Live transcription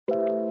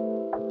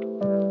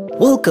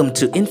Welcome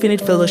to Infinite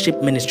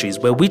Fellowship Ministries,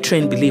 where we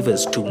train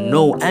believers to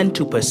know and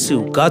to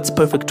pursue God's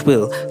perfect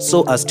will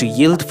so as to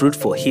yield fruit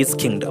for His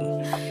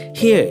kingdom.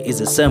 Here is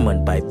a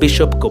sermon by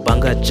Bishop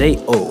Kobanga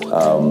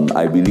J.O.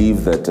 I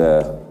believe that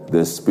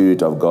the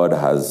Spirit of God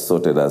has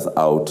sorted us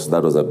out.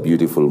 That was a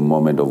beautiful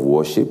moment of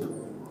worship.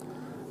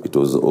 It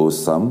was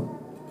awesome.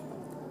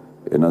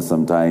 You know,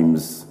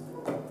 sometimes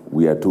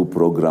we are too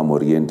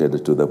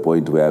program-oriented to the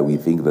point where we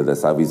think that the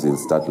service will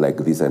start like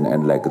this and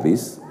end like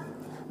this.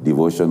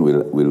 Devotion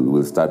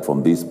will start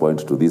from this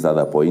point to this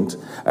other point.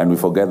 And we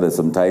forget that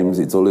sometimes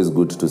it's always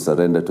good to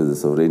surrender to the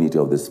sovereignty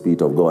of the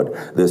Spirit of God,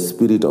 the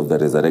Spirit of the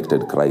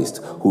resurrected Christ,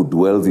 who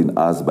dwells in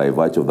us by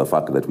virtue of the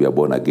fact that we are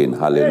born again.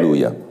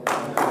 Hallelujah.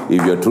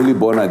 If you're truly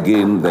born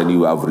again, then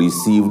you have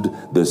received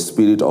the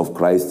Spirit of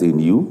Christ in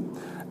you,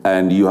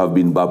 and you have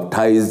been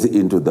baptized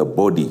into the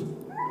body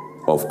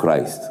of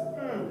Christ.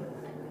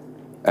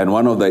 And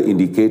one of the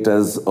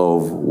indicators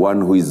of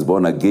one who is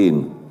born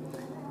again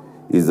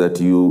is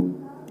that you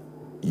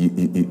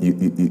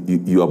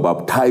are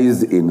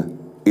baptized in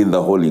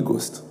the Holy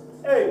Ghost.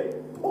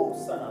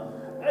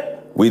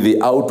 With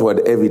the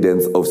outward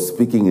evidence of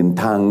speaking in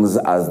tongues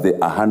as the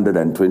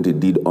 120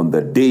 did on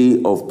the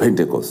day of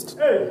Pentecost.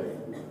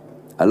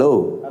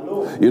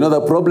 Hello? You know,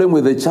 the problem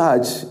with the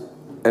church,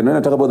 and when I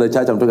talk about the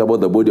church, I'm talking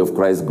about the body of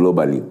Christ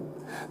globally.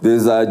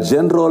 There's a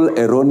general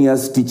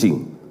erroneous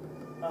teaching,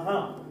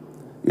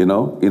 you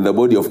know, in the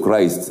body of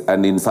Christ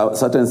and in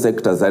certain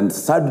sectors, and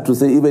sad to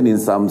say, even in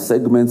some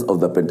segments of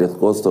the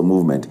Pentecostal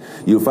movement,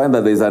 you find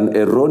that there's an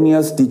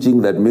erroneous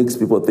teaching that makes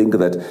people think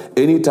that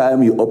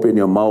anytime you open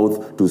your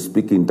mouth to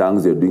speak in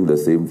tongues, you're doing the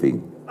same thing.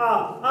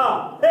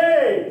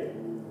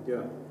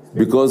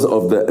 Because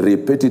of the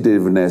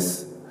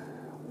repetitiveness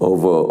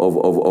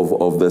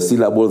of the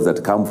syllables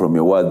that come from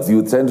your words,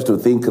 you tend to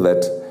think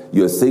that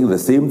you're saying the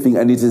same thing,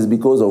 and it is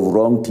because of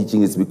wrong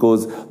teaching. It's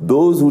because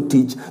those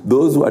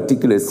who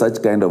articulate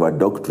such kind of a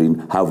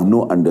doctrine have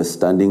no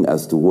understanding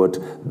as to what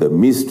the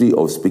mystery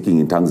of speaking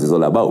in tongues is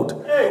all about.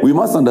 We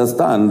must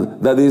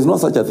understand that there is no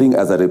such a thing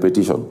as a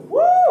repetition.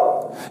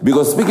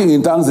 Because speaking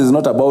in tongues is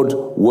not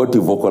about what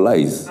you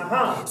vocalize.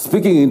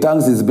 Speaking in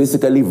tongues is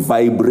basically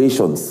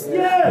vibrations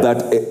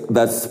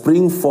that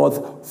spring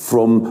forth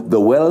from the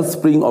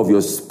wellspring of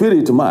your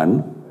spirit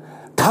man,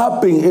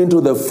 tapping into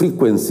the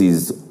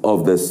frequencies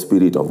of the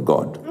Spirit of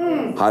God.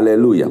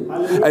 Hallelujah.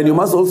 And you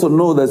must also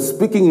know that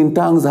speaking in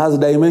tongues has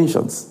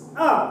dimensions.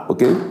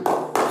 Okay?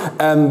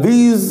 And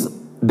these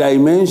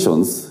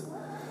dimensions,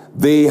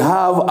 they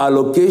have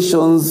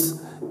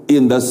allocations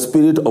in the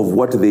spirit of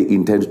what they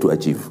intend to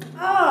achieve.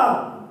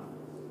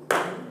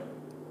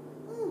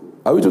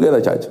 Are we together,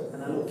 church?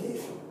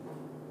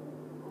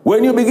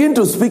 When you begin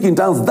to speak in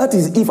tongues, that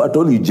is if at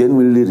all you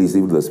genuinely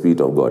received the Spirit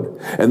of God.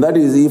 And that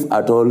is if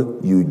at all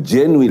you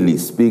genuinely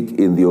speak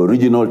in the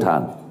original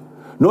tongue.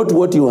 Not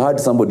what you heard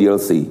somebody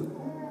else say.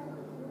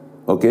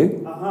 Okay?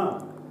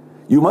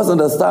 You must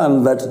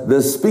understand that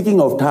the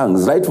speaking of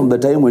tongues, right from the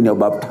time when you're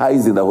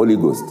baptized in the Holy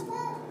Ghost,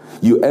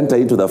 you enter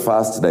into the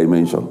first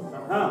dimension.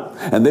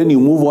 And then you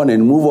move on,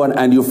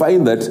 and you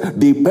find that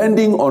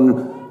depending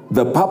on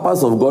the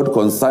purpose of God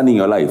concerning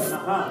your life,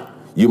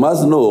 you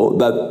must know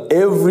that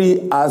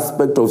every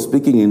aspect of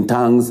speaking in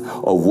tongues,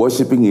 of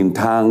worshiping in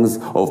tongues,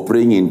 of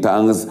praying in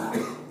tongues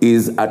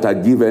is at a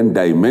given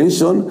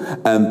dimension,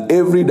 and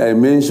every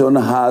dimension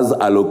has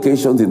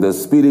allocations in the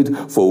spirit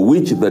for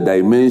which the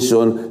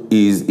dimension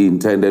is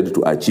intended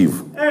to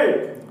achieve.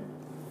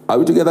 Are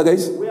we together,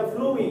 guys? We are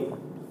flowing.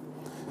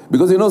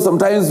 Because, you know,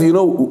 sometimes, you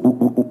know,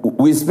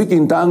 we speak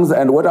in tongues,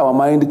 and what our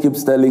mind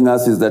keeps telling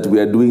us is that we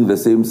are doing the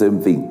same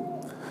thing.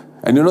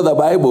 And you know, the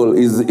Bible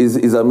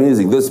is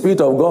amazing. The Spirit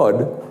of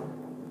God,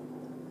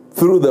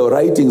 through the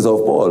writings of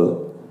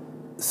Paul,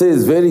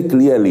 says very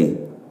clearly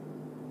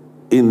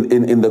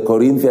in the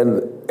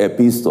Corinthian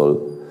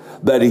epistle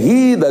that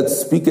he that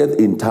speaketh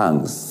in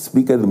tongues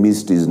speaketh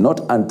mysteries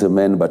not unto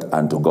men but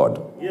unto God.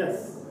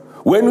 Yes.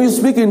 When we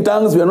speak in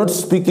tongues, we are not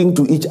speaking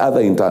to each other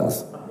in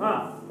tongues.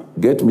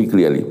 Get me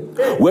clearly.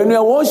 When we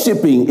are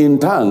worshiping in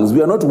tongues,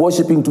 we are not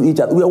worshiping to each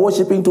other. We are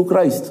worshiping to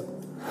Christ.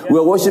 We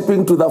are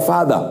worshiping to the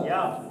Father.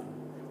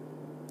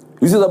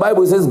 You see, the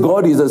Bible says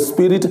God is a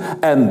spirit,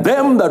 and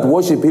them that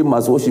worship him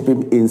must worship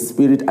him in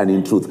spirit and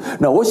in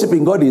truth. Now,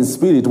 worshiping God in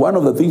spirit, one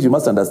of the things you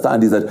must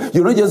understand is that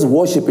you're not just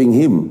worshiping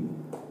him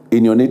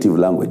in your native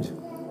language.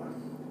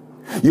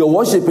 You're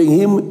worshiping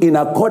him in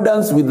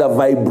accordance with the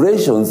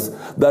vibrations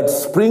that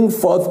spring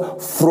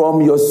forth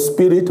from your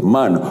spirit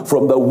man,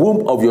 from the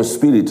womb of your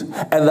spirit.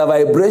 And the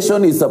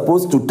vibration is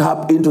supposed to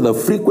tap into the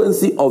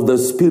frequency of the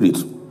spirit.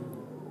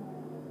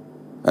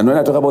 And when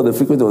I talk about the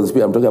frequency of the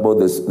Spirit, I'm talking about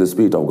the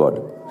Spirit of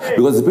God.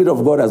 Because the Spirit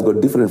of God has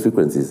got different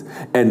frequencies.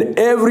 And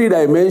every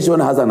dimension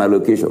has an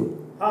allocation.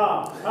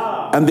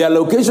 And the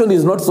allocation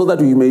is not so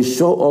that we may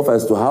show off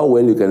as to how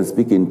well you can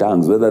speak in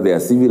tongues, whether they are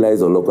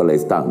civilized or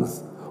localized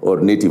tongues, or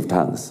native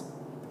tongues.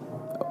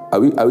 Are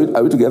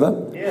we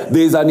together? Yes.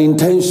 There is an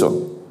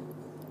intention.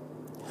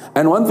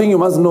 And one thing you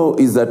must know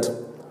is that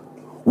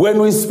when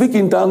we speak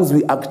in tongues,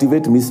 we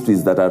activate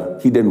mysteries that are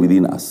hidden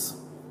within us.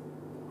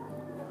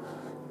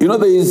 You know,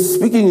 there is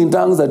speaking in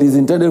tongues that is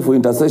intended for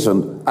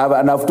intercession.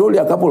 And I've told you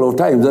a couple of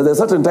times that there are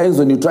certain times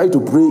when you try to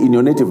pray in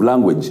your native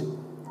language,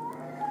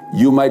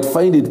 you might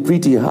find it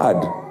pretty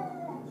hard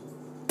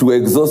to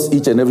exhaust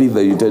each and everything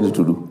that you intended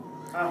to do.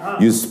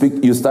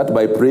 You start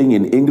by praying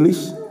in English,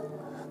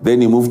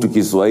 then you move to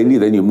Kiswahili,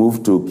 then you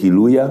move to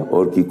Kiluya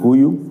or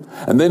Kikuyu,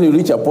 and then you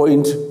reach a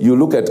point, you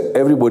look at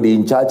everybody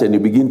in church and you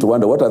begin to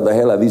wonder, what the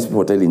hell are these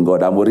people telling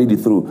God? I'm already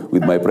through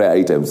with my prayer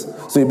items.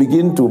 So you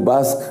begin to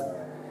bask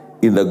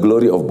in the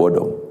glory of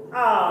boredom.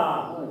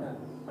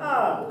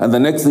 And the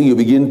next thing you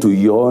begin to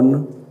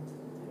yawn,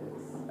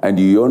 and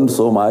you yawn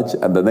so much,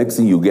 and the next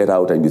thing you get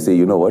out and you say,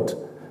 you know what?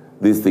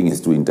 This thing is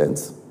too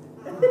intense.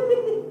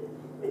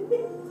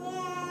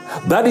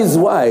 That is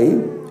why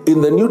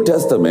in the New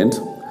Testament,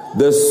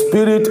 the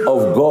Spirit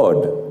of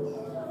God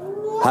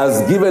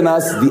has given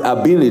us the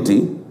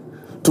ability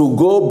to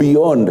go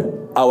beyond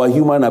our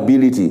human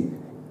ability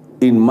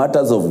in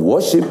matters of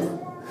worship,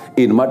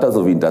 in matters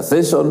of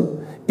intercession,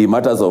 in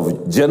matters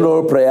of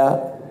general prayer,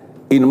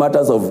 in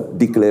matters of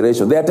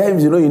declaration. There are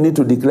times, you need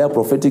to declare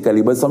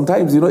prophetically, but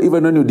sometimes,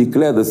 even when you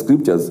declare the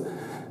scriptures,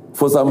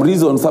 for some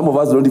reason, some of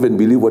us don't even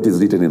believe what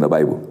is written in the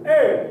Bible.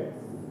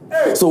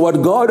 So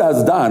what God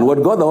has done,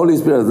 what God the Holy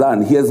Spirit has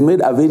done, He has made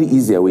a very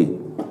easier way.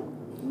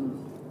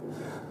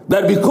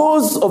 That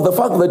because of the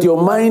fact that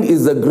your mind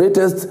is the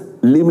greatest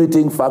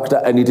limiting factor,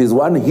 and it is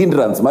one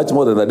hindrance much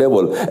more than the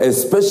devil,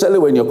 especially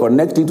when you're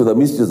connecting to the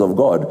mysteries of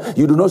God,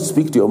 you do not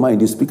speak to your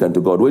mind, you speak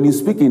unto God. When you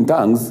speak in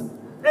tongues,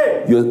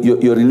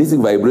 you're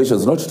releasing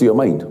vibrations, not to your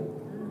mind.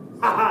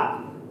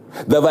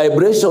 The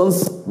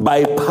vibrations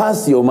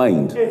bypass your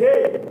mind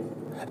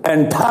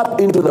and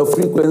tap into the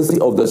frequency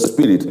of the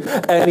Spirit.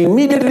 And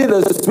immediately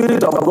the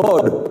Spirit of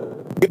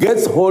God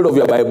gets hold of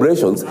your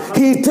vibrations.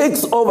 He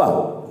takes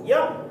over.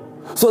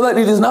 So that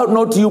it is now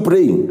not you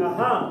praying.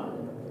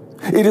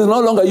 It is no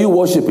longer you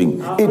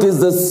worshiping. It is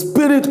the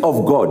Spirit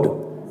of God.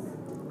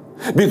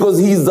 Because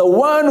He is the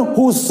one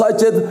who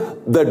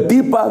searcheth the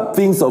deeper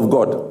things of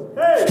God.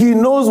 He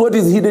knows what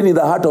is hidden in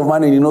the heart of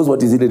man, and He knows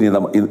what is hidden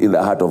in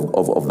the heart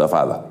of the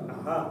Father.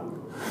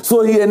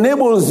 So He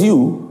enables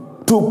you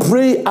to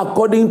pray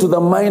according to the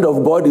mind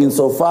of God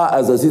insofar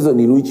as the season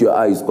in which you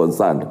are is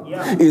concerned.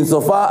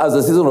 Insofar as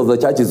the season of the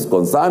church is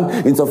concerned.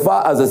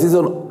 Insofar as the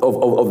season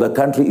of the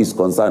country is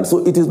concerned. So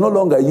it is no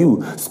longer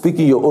you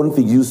speaking your own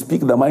thing. You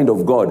speak the mind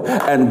of God.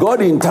 And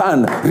God in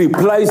turn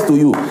replies to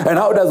you. And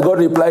how does God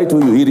reply to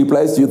you? He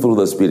replies to you through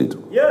the Spirit.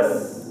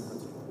 Yes.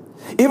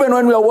 Even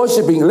when we are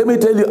worshiping, let me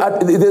tell you,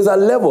 there's a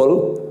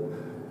level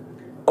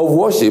of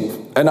worship,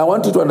 and I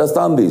want you to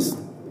understand this.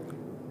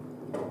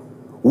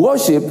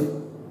 Worship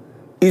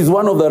is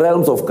one of the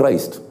realms of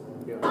Christ,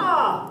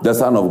 the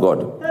Son of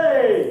God.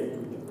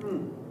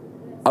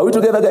 Are we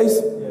together, guys?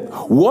 Yes.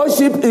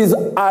 Worship is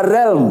a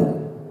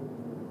realm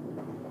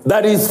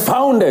that is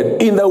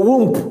founded in the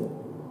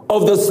womb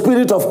of the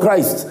Spirit of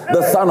Christ,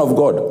 the Son of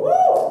God.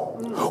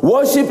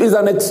 Worship is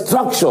an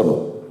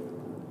extraction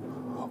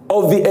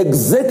of the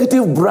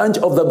executive branch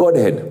of the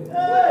Godhead.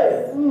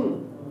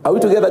 Are we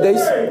together,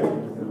 guys?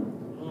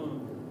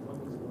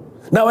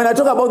 Now, when I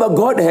talk about the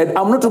Godhead,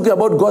 I'm not talking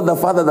about God the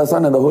Father, the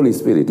Son, and the Holy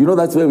Spirit.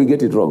 That's where we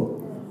get it wrong.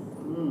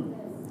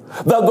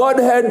 The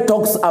Godhead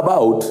talks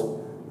about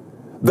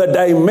the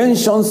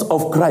dimensions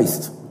of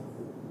Christ,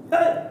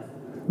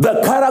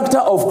 the character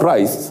of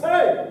Christ,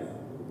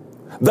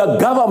 the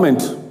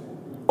government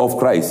of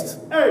Christ.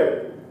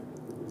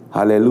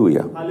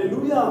 Hallelujah.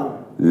 Hallelujah.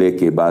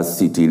 Lekeba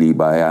sitili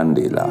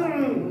bayandela,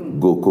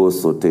 goko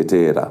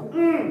sotetera.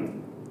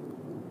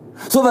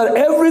 So that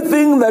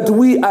everything that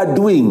we are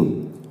doing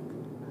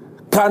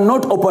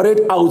cannot operate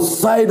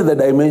outside the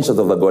dimensions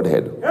of the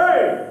Godhead.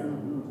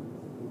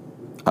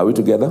 Are we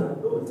together?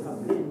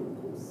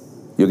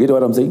 You get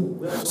what I'm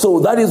saying? So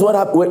that is what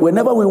happens.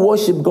 Whenever we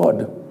worship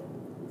God,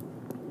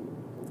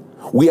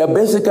 we are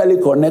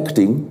basically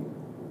connecting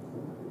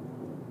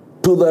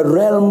to the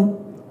realm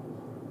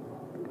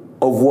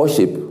of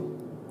worship,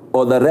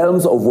 or the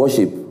realms of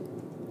worship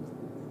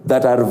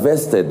that are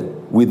vested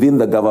within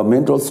the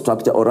governmental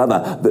structure, or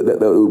rather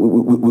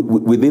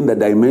within the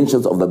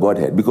dimensions of the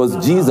Godhead.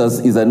 Because Jesus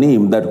is a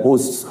name that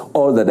hosts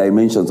all the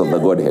dimensions of the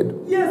Godhead.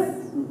 Yes.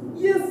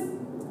 Yes.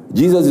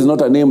 Jesus is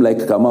not a name like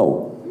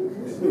Kamau.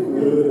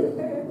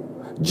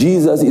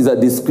 Jesus is a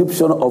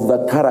description of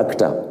the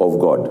character of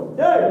God.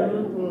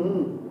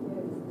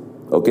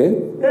 Okay?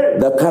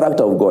 The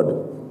character of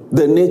God,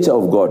 the nature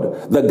of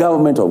God, the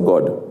government of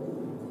God.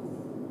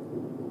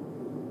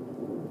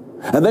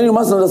 And then you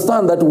must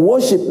understand that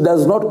worship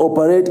does not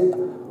operate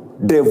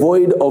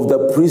devoid of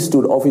the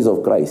priesthood office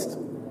of Christ.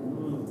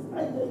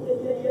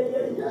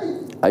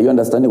 Are you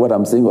understanding what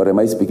I'm saying, or am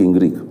I speaking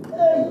Greek?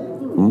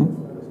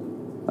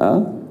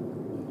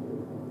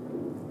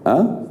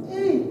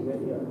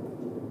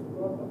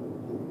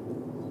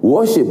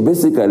 Worship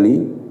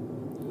basically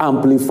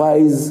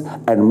amplifies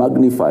and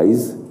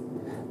magnifies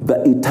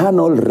the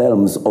eternal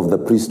realms of the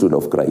priesthood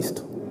of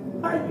Christ.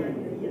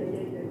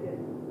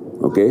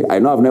 Okay, I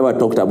know I've never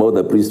talked about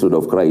the priesthood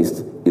of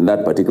Christ in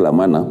that particular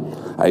manner.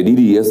 I did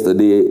it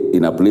yesterday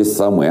in a place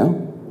somewhere,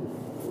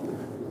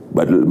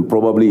 But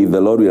probably if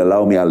the Lord will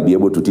allow me, I'll be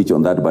able to teach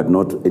on that, but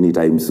not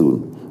anytime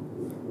soon.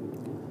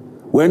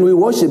 When we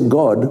worship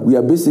God, we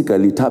are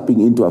basically tapping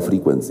into a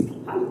frequency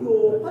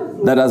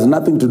that has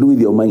nothing to do with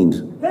your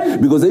mind.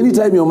 Because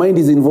anytime your mind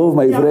is involved,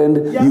 my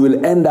friend, you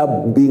will end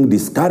up being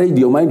discouraged.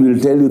 Your mind will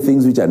tell you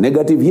things which are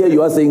negative. Here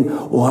you are saying,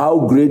 oh,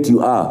 how great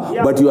you are,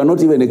 but you are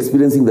not even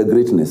experiencing the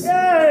greatness.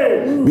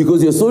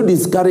 Because you're so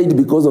discouraged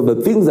because of the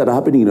things that are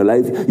happening in your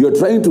life. You're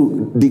trying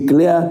to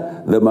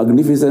declare the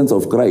magnificence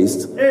of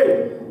Christ,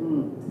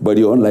 but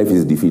your own life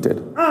is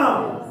defeated.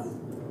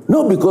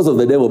 Not because of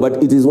the devil,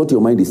 but it is what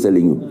your mind is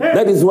telling you.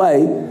 That is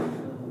why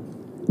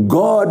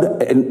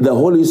God and the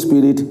Holy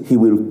Spirit, He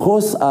will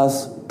cause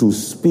us to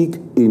speak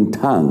in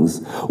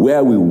tongues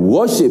where we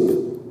worship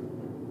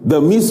the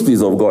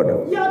mysteries of God.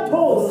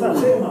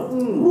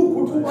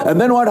 And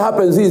then what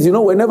happens is,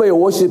 whenever you're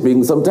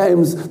worshiping,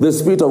 sometimes the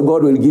Spirit of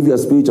God will give you a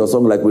spiritual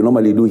song like we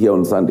normally do here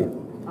on Sunday.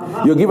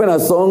 You're given a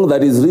song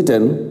that is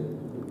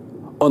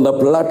written on the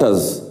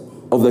platters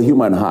of the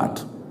human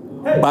heart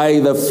by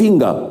the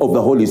finger of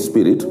the Holy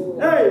Spirit.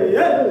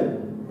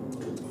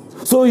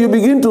 So you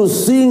begin to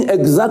sing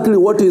exactly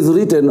what is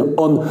written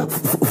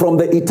from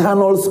the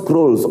eternal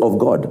scrolls of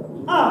God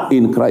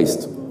in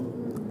Christ.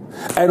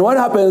 And what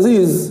happens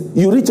is,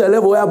 you reach a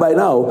level whereby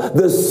now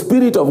the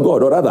Spirit of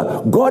God, or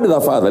rather, God the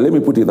Father, let me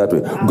put it that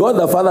way, God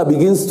the Father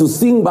begins to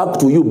sing back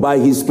to you by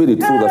His Spirit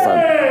through the Son.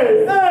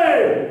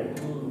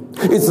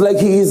 It's like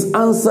He is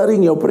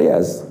answering your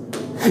prayers.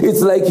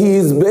 It's like He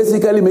is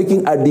basically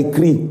making a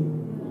decree.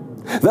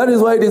 That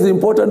is why it is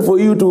important for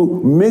you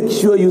to make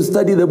sure you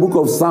study the book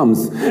of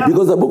Psalms.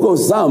 Because the book of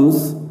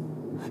Psalms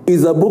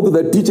is a book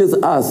that teaches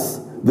us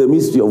the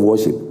mystery of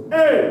worship.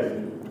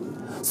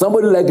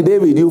 Somebody like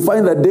David, you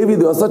find that David,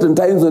 there were certain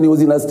times when he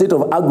was in a state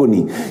of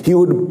agony. He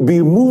would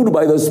be moved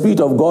by the Spirit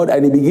of God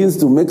and he begins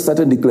to make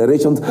certain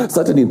declarations,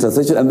 certain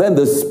intercession, and then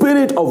the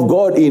Spirit of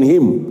God in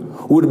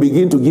him would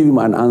begin to give him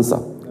an answer.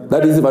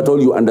 That is, if at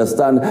all you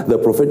understand the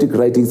prophetic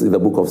writings in the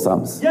book of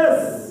Psalms.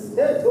 Yes.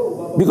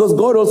 Because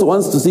God also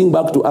wants to sing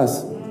back to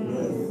us.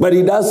 But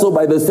He does so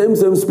by the same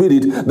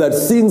Spirit that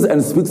sings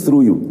and speaks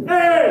through you.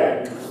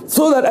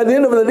 So that at the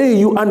end of the day,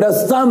 you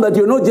understand that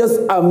you're not just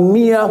a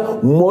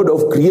mere mode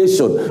of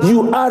creation.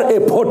 You are a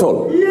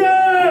portal.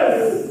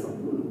 Yes.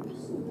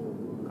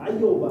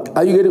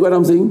 Are you getting what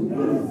I'm saying?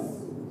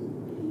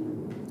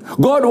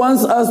 God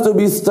wants us to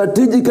be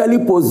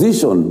strategically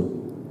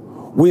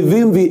positioned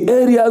within the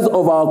areas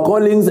of our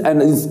callings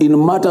and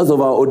in matters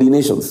of our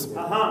ordinations.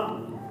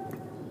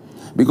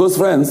 Because,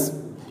 friends,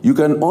 you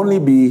can only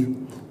be,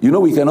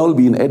 we can all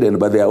be in Eden,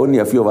 but there are only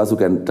a few of us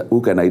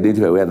who can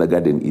identify where the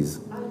garden is.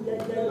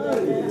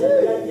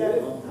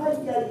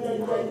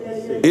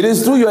 It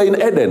is true you are in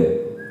Eden.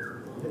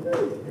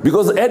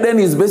 Because Eden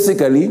is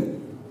basically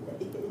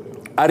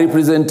a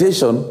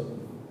representation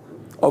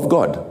of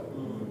God.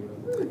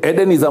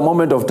 Eden is a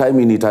moment of time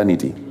in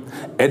eternity.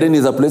 Eden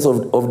is a place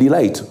of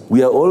delight.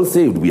 We are all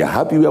saved. We are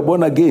happy. We are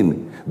born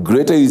again.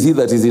 Greater is He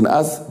that is in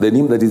us than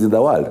him that is in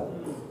the world.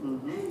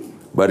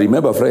 But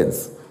remember,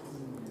 friends,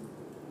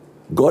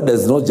 God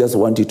does not just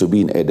want you to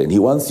be in Eden. He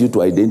wants you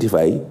to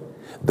identify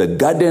the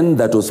garden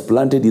that was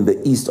planted in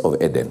the east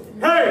of Eden.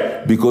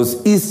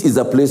 Because east is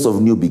a place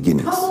of new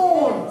beginnings. Come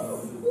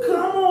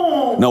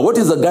on. Now, what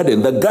is the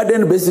garden? The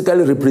garden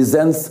basically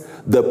represents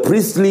the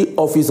priestly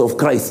office of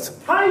Christ.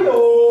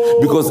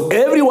 Because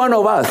every one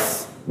of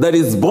us that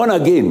is born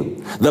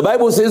again, the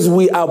Bible says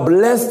we are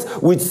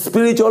blessed with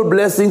spiritual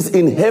blessings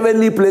in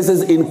heavenly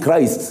places in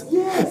Christ.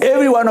 Yes.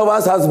 Every one of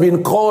us has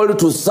been called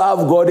to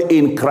serve God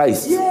in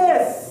Christ.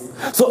 Yes.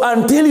 So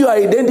until you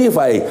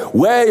identify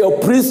where your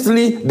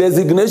priestly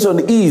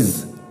designation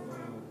is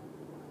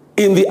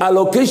in the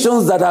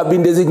allocations that have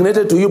been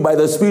designated to you by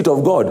the Spirit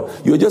of God,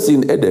 you're just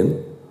in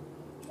Eden,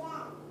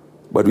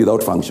 but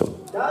without function.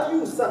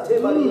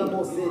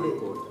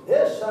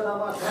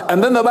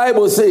 And then the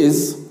Bible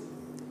says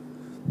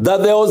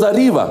that there was a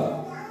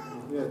river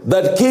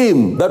that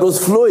came, that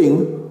was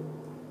flowing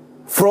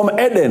from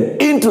Eden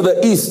into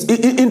the east,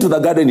 into the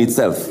garden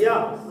itself.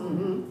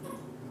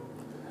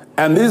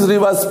 And this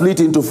river split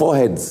into 4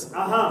 heads.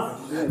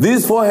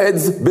 These 4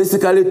 heads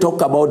basically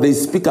they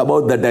speak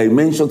about the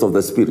dimensions of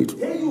the Spirit.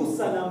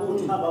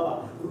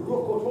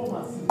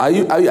 Are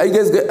you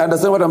guys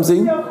understand what I'm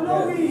saying?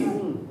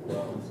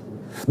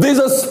 There's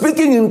a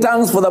speaking in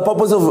tongues for the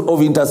purpose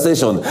of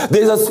intercession.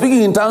 There's a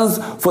speaking in tongues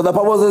for the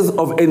purposes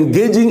of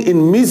engaging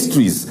in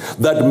mysteries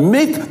that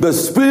make the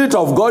Spirit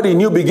of God in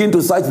you begin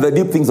to search the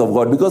deep things of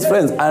God. Because,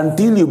 friends,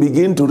 until you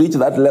begin to reach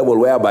that level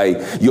whereby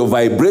your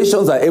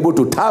vibrations are able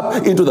to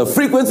tap into the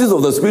frequencies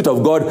of the Spirit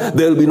of God,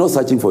 there will be no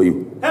searching for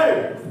you.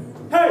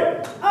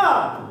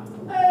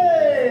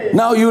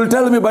 Now, you will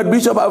tell me, but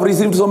Bishop, I've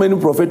received so many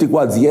prophetic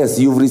words. Yes,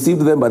 you've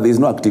received them, but there is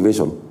no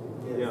activation.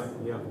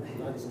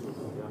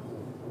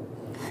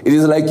 It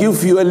is like you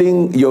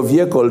fueling your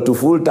vehicle to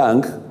full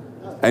tank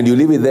and you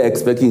leave it there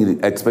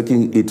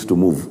expecting it to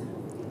move.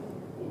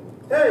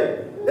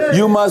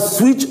 You must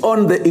switch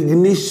on the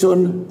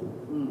ignition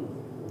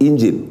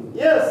engine.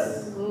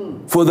 Yes.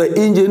 For the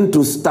engine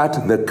to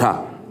start the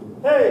car.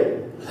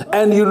 Hey.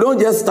 And you don't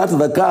just start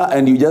the car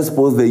and you just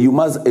pause there. You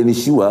must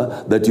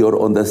ensure that you're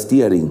on the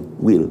steering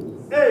wheel.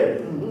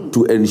 Hey.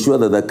 To ensure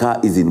that the car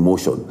is in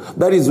motion.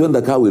 That is when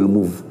the car will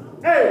move.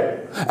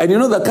 Hey. And you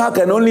know the car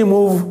can only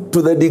move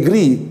to the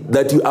degree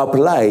that you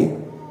apply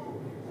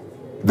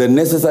the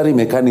necessary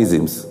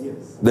mechanisms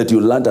that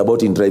you learned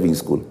about in driving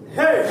school.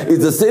 Hey.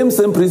 It's the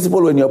same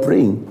principle when you're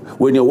praying,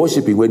 when you're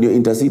worshiping, when you're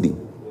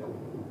interceding.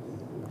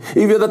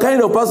 If you're the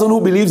kind of person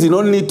who believes in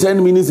only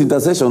 10 minutes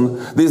intercession,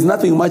 there's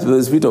nothing much that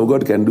the Spirit of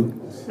God can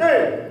do.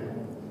 Hey.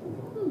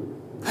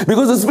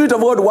 Because the Spirit of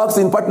God works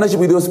in partnership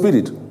with your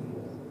spirit.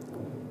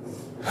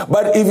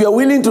 But if you're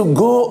willing to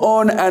go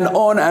on and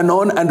on and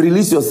on and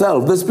release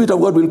yourself, the Spirit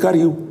of God will carry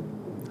you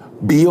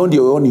beyond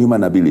your own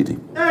human ability.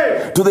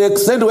 Hey. To the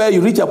extent where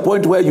you reach a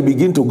point where you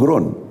begin to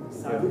groan.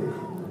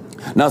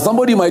 Now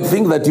somebody might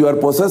think that you are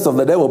possessed of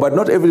the devil, but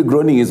not every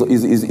groaning is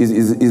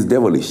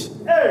devilish.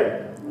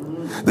 Hey.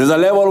 There's a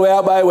level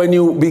whereby when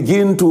you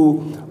begin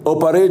to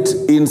operate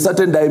in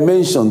certain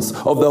dimensions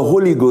of the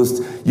Holy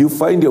Ghost, you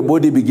find your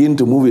body begin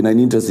to move in an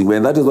interesting way.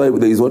 And that is why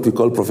there is what we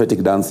call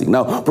prophetic dancing.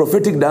 Now,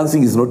 prophetic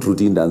dancing is not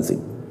routine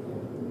dancing.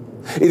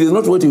 It is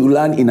not what you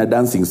learn in a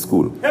dancing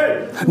school.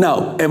 Hey.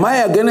 Now, am I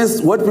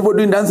against what people do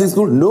in dancing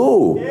school?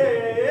 No. Hey.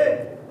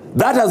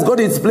 That has got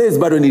its place,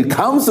 but when it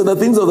comes to the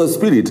things of the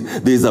Spirit,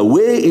 there is a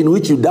way in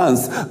which you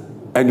dance,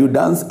 and you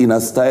dance in a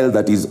style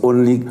that is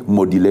only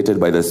modulated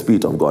by the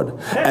Spirit of God.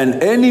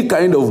 And any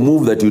kind of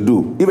move that you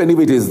do, even if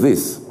it is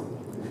this,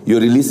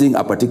 you're releasing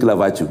a particular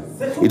virtue.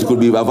 It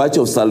could be a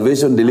virtue of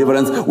salvation,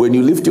 deliverance. When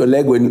you lift your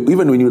leg,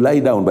 even when you lie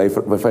down, by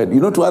friend, you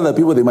know, to other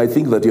people they might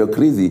think that you're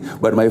crazy,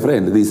 but my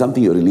friend, there is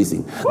something you're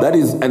releasing. That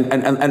is, and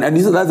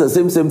you know, that's the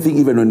same thing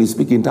even when you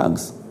speak in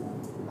tongues,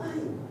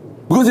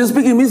 because you're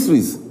speaking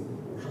mysteries.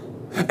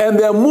 And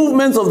there are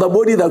movements of the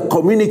body that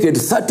communicate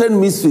certain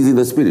mysteries in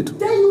the Spirit.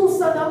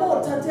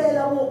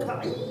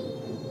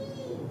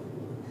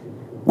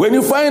 When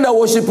you find a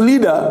worship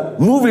leader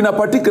move in a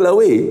particular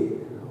way,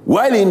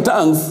 while in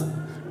tongues,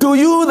 to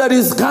you that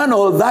is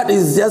carnal, that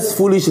is just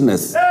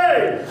foolishness.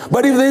 Hey.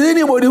 But if there's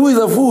anybody who is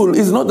a fool,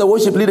 it's not the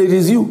worship leader, it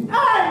is you.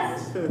 Hey.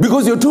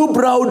 Because you're too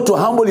proud to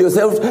humble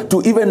yourself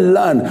to even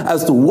learn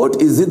as to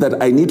what is it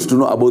that I need to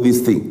know about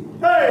this thing.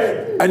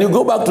 Hey. And you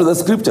go back to the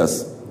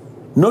scriptures.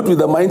 Not with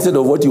the mindset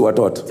of what you were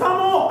taught,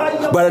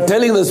 but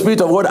telling the Spirit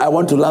of God, I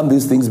want to learn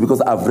these things because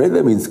I've read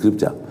them in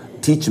Scripture.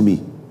 Teach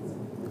me.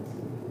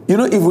 You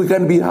know, if we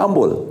can be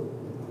humble,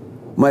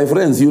 my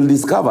friends, you'll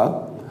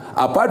discover,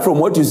 apart from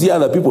what you see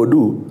other people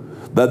do,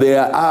 that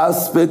there are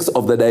aspects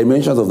of the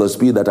dimensions of the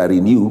Spirit that are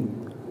in you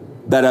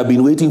that have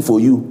been waiting for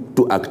you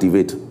to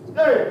activate.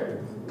 Hey.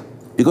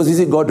 Because you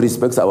see, God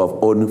respects our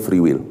own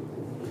free will.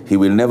 He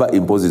will never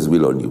impose His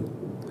will on you.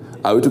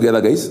 Are we together,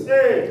 guys?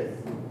 Hey.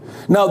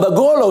 Now, the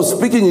goal of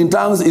speaking in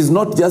tongues is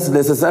not just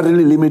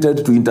necessarily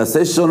limited to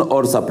intercession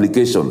or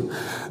supplication.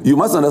 You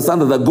must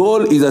understand that the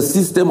goal is a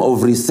system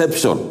of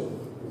reception.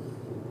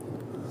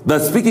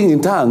 That speaking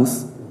in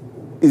tongues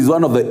is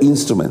one of the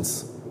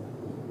instruments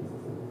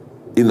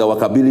in the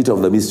workability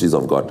of the mysteries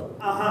of God.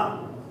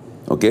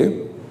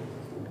 Okay?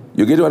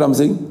 You get what I'm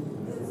saying?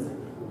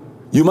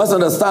 You must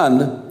understand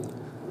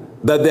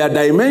that there are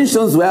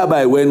dimensions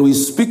whereby when we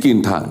speak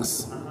in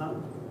tongues,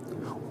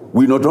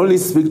 we not only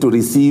speak to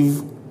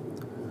receive,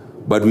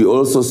 but we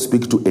also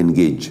speak to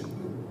engage.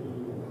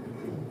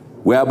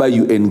 Whereby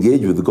you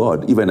engage with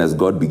God, even as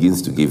God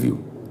begins to give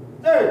you.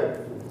 Hey.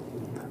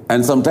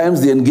 And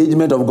sometimes the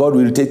engagement of God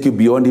will take you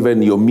beyond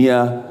even your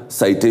mere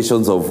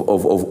citations of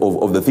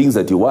the things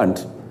that you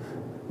want.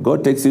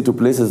 God takes you to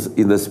places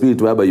in the Spirit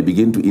whereby you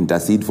begin to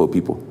intercede for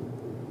people.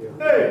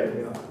 Hey.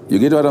 You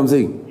get what I'm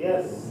saying?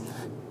 Yes.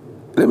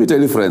 Let me tell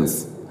you,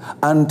 friends,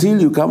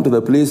 until you come to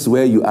the place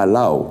where you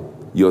allow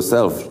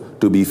yourself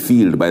to be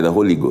filled by the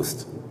Holy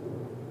Ghost,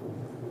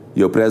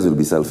 your prayers will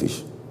be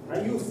selfish.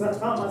 Are you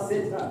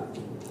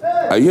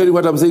hearing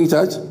what I'm saying,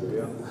 church?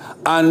 Yeah.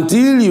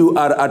 Until you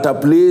are at a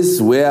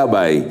place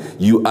whereby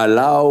you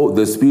allow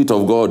the Spirit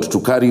of God to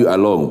carry you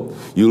along,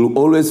 you'll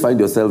always find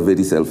yourself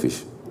very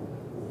selfish.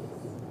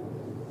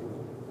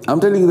 I'm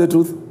telling you the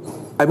truth.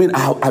 I mean,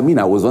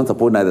 I was once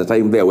upon a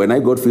time there. When I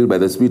got filled by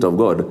the Spirit of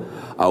God,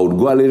 I would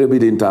go a little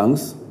bit in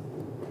tongues.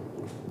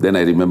 Then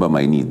I remember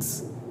my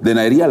needs. Then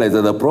I realized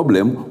that the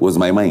problem was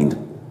my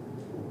mind.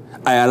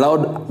 I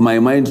allowed my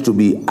mind to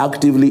be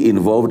actively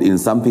involved in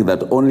something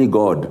that only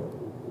God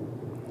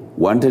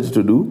wanted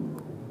to do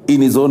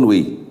in His own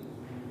way.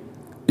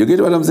 You get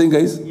what I'm saying,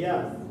 guys?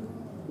 Yeah.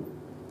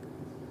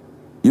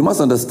 You must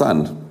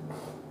understand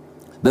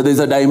that there's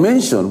a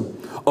dimension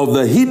of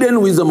the hidden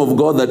wisdom of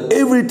God that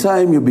every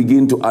time you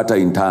begin to utter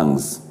in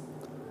tongues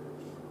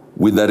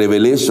with the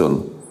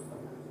revelation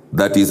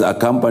that is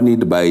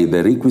accompanied by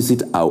the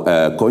requisite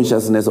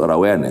consciousness or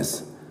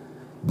awareness,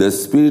 the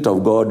Spirit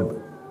of God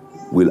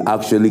will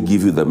actually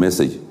give you the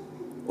message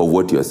of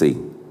what you're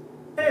saying.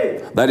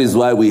 Hey. That is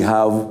why we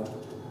have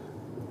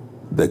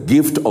the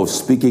gift of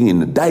speaking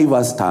in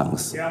diverse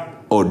tongues, Yeah.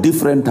 or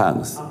different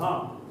tongues.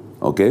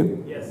 Okay?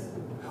 Yes.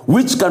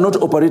 Which cannot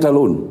operate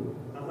alone.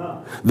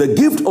 The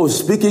gift of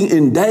speaking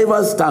in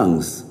diverse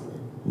tongues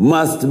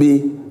must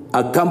be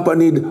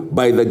accompanied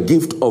by the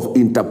gift of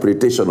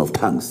interpretation of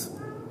tongues.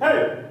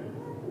 Hey.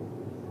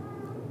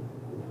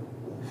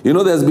 You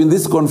know, there's been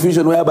this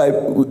confusion whereby,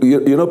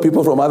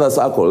 people from other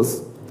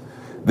circles,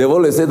 they've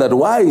always said that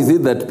why is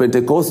it that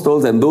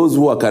Pentecostals and those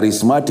who are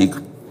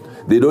charismatic,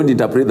 they don't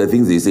interpret the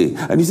things they say?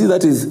 And you see,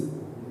 that is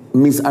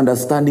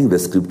misunderstanding the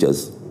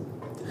scriptures.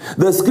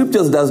 The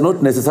scriptures does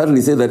not necessarily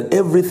say that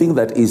everything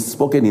that is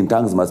spoken in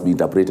tongues must be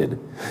interpreted.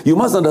 You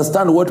must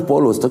understand what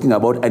Paul was talking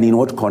about and in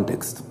what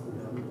context.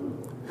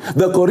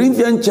 The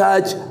Corinthian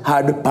church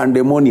had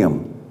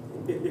pandemonium.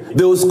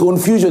 There was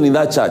confusion in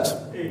that church.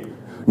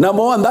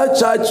 Number one, that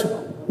church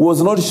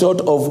was not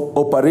short of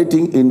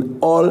operating in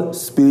all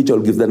spiritual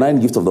gifts, the 9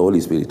 gifts of the Holy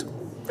Spirit.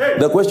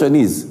 The question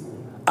is,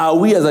 are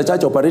we as a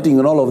church operating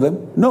in all of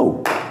them?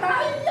 No.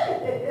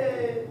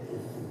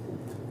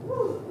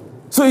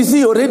 So you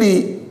see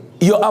already,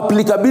 your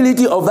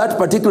applicability of that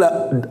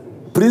particular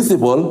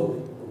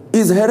principle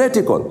is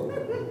heretical.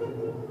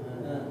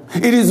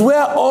 It is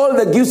where all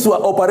the gifts were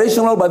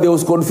operational, but there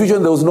was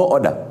confusion, there was no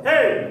order.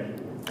 Hey.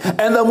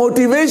 And the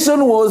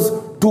motivation was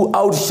to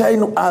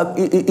outshine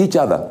each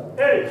other.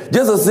 Hey.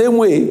 Just the same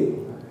way,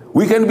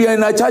 we can be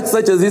in a church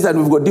such as this and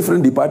we've got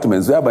different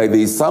departments whereby there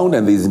is sound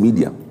and there is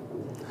media.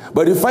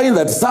 But you find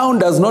that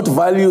sound does not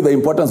value the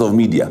importance of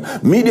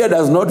media. Media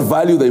does not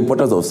value the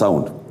importance of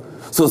sound.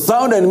 So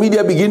sound and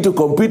media begin to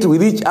compete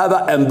with each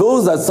other, and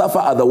those that suffer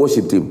are the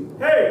worship team.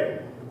 Hey.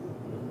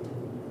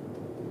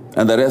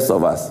 And the rest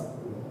of us.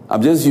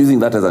 I'm just using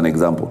that as an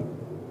example.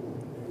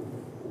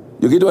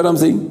 You get what I'm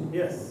saying?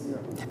 Yes.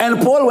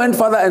 And Paul went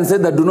further and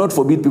said that do not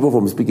forbid people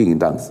from speaking in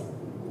tongues.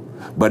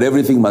 But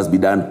everything must be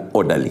done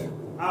orderly.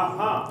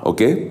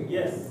 Okay?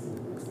 Yes.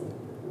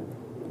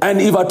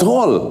 And if at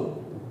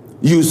all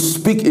you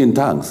speak in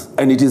tongues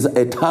and it is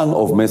a tongue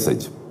of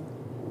message,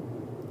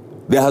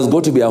 there has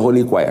got to be a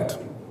holy quiet.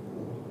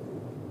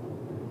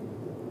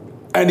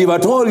 And if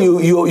at all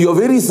you're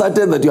very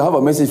certain that you have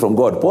a message from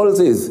God, Paul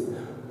says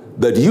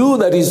that you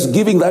that is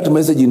giving that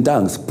message in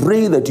tongues,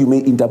 pray that you may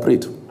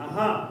interpret.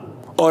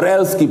 Or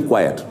else keep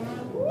quiet.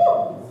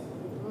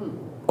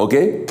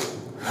 Okay?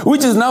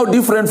 Which is now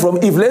different from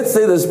if, let's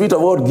say, the Spirit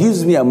of God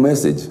gives me a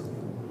message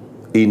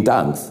in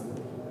tongues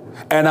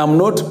and I'm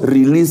not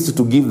released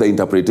to give the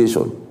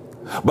interpretation.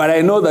 But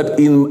I know that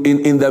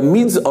in the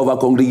midst of a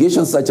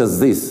congregation such as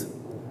this,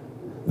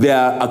 there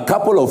are a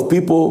couple of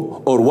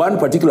people or one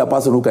particular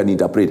person who can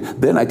interpret,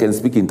 then I can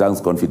speak in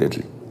tongues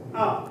confidently.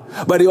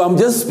 But if I'm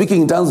just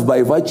speaking in tongues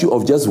by virtue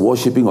of just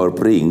worshiping or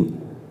praying,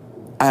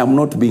 I am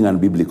not being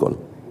unbiblical.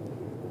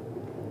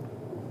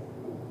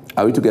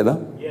 Are we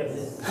together?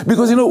 Yes.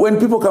 Because, when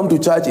people come to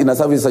church in a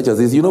service such as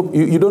this, you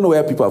don't know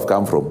where people have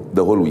come from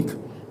the whole week.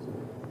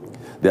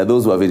 There are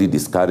those who are very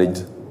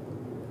discouraged.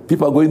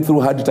 People are going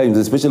through hard times,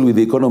 especially with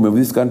the economy of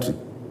this country.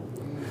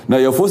 Now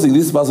you're forcing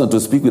this person to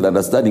speak with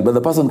understanding, but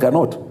the person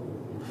cannot.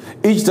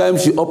 Each time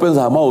she opens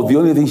her mouth, the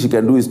only thing she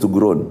can do is to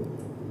groan.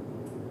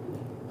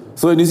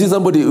 So when you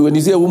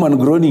see a woman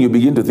groaning, you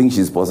begin to think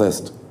she's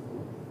possessed.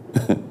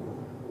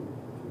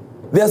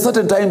 There are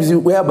certain times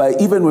whereby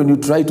even when you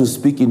try to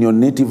speak in your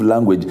native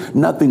language,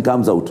 nothing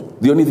comes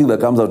out. The only thing that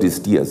comes out is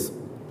tears.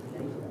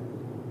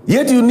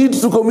 Yet you need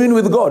to commune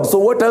with God. So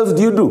what else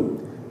do you do?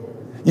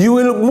 You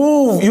will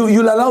move,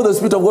 you'll allow the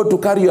Spirit of God to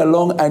carry you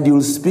along, and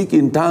you'll speak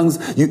in tongues.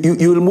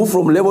 You will move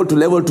from level to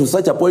level to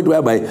such a point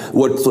whereby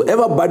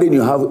whatsoever burden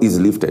you have is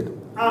lifted.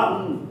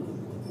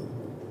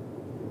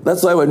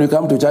 That's why when you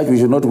come to church, we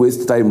should not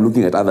waste time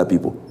looking at other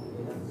people.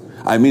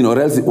 Or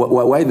else,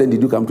 why then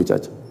did you come to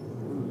church?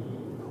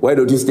 Why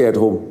don't you stay at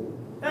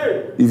home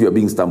if you're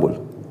being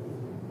stumbled?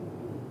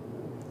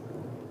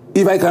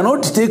 If I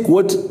cannot take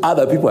what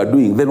other people are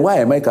doing, then why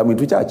am I coming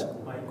to church?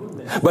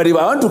 But if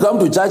I want to come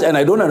to church and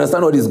I don't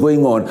understand what is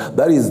going on,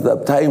 that is the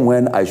time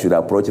when I should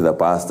approach the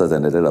pastors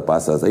and tell the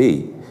pastors,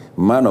 hey,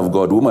 man of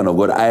God, woman of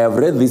God, I have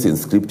read this in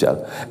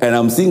scripture and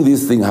I'm seeing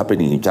this thing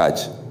happening in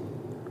church.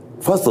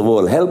 First of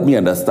all, help me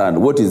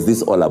understand what is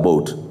this all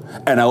about.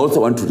 And I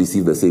also want to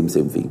receive the same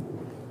thing.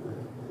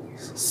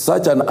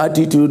 Such an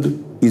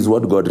attitude is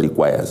what God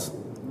requires.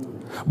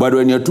 But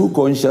when you're too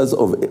conscious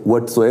of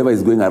whatsoever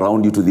is going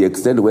around you to the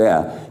extent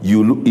where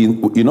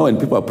when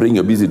people are praying,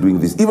 you're busy doing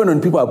this. Even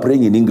when people are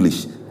praying in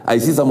English, I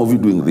see some of you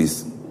doing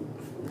this.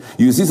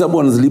 You see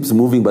someone's lips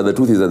moving, but the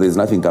truth is that there's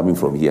nothing coming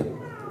from here.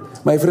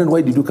 My friend,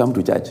 why did you come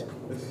to church?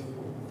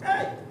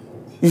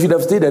 You should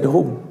have stayed at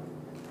home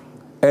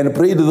and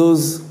prayed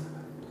those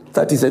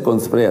 30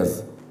 seconds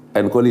prayers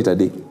and call it a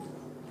day.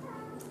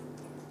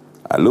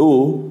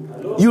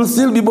 Hello? You'll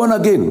still be born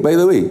again, by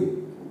the way.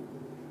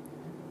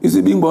 You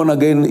see, being born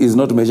again is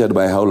not measured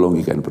by how long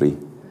you can pray.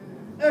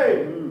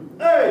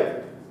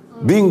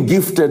 Being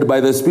gifted by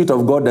the Spirit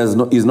of God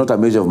is not a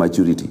measure of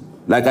maturity.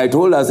 Like I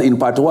told us in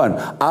part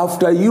 1,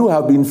 after you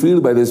have been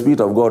filled by the Spirit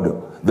of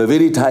God, the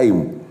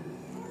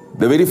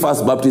very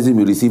first baptism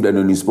you received and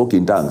when you spoke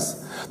in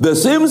tongues, the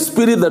same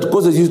Spirit that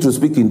causes you to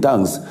speak in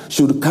tongues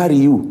should carry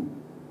you.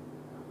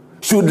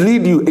 should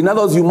lead you. In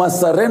other words, you must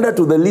surrender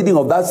to the leading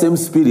of that same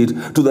Spirit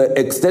to the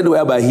extent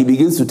whereby he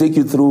begins to take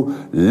you through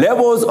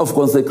levels of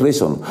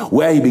consecration,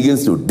 where he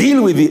begins to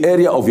deal with the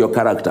area of your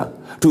character,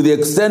 to the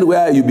extent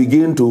where you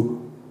begin to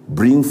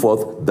bring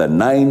forth the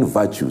 9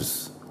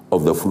 virtues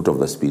of the fruit of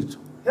the Spirit.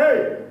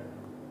 Hey.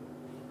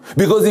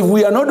 Because if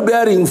we are not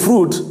bearing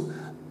fruit,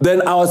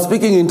 then our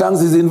speaking in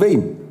tongues is in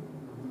vain.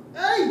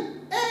 Hey.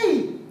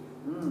 Hey.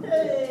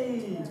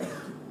 Hey.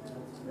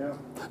 Yeah.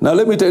 Now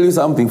let me tell you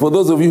something. For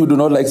those of you who do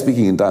not like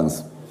speaking in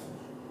tongues,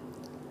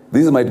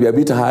 this might be a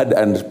bit hard,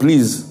 and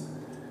please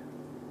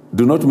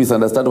do not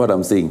misunderstand what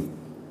I'm saying.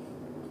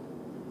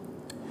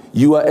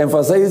 You are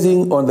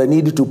emphasizing on the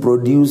need to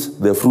produce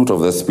the fruit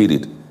of the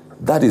Spirit.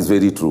 That is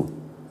very true.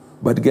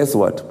 But guess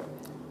what?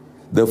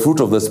 The fruit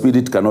of the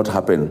Spirit cannot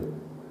happen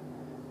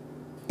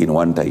in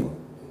one time.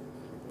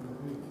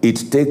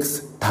 It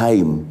takes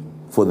time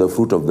for the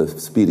fruit of the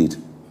Spirit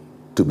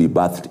to be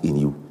birthed in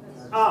you.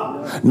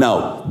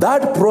 Now,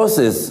 that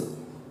process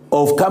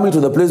of coming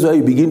to the place where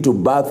you begin to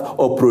birth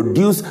or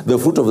produce the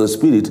fruit of the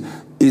Spirit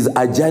is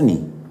a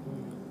journey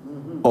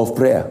of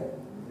prayer,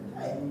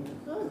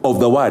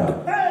 of the word,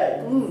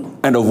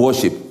 and of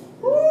worship.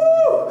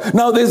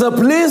 Now, there's a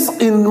place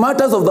in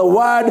matters of the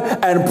word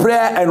and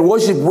prayer and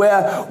worship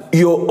where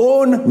your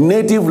own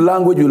native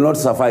language will not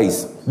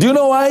suffice. Do you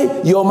know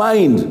why? Your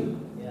mind.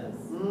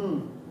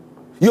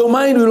 Your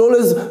mind will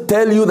always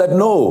tell you that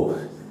no,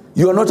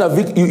 you're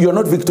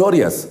not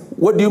victorious.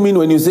 What do you mean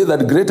when you say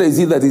that greater is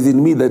he that is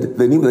in me than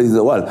him that is in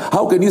the world?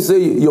 How can you say,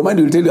 your mind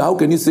will tell you, how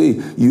can you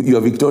say you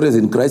are victorious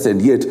in Christ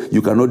and yet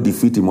you cannot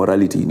defeat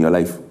immorality in your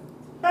life?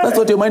 That's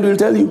what your mind will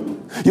tell you.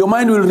 Your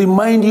mind will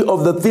remind you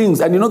of the things.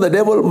 And you know the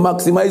devil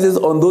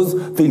maximizes on those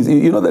things.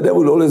 You know the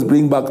devil will always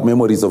bring back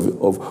memories of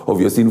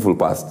your sinful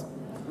past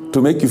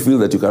to make you feel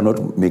that you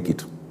cannot make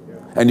it.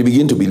 And you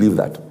begin to believe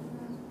that.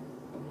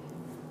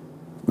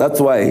 That's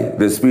why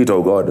the Spirit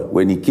of God,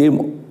 when he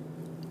came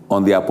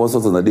on the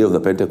apostles on the day of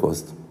the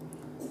Pentecost,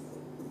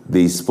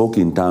 they spoke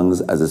in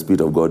tongues as the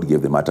Spirit of God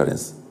gave them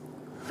utterance.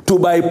 To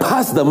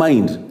bypass the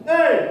mind.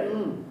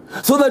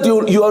 So that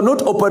you are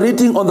not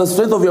operating on the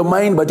strength of your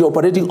mind, but you're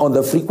operating on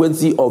the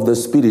frequency of the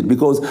Spirit.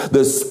 Because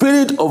the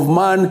spirit of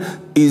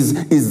man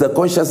is the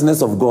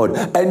consciousness of God.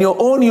 And your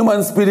own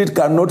human spirit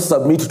cannot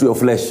submit to your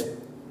flesh.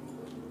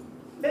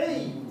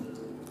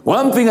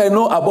 One thing I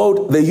know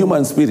about the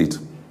human spirit,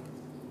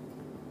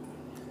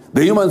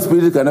 the human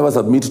spirit can never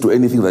submit to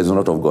anything that is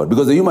not of God.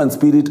 Because the human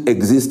spirit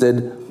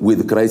existed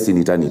with Christ in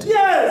eternity.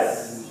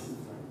 Yes!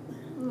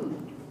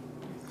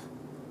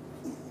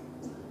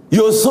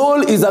 Your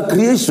soul is a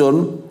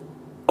creation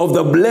of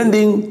the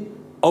blending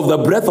of the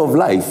breath of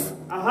life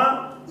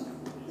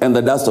and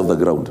the dust of the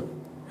ground.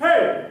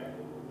 Hey!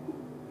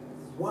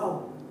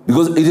 Wow.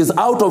 Because it is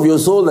out of your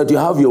soul that you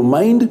have your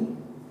mind,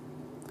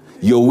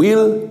 your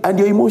will, and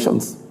your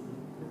emotions.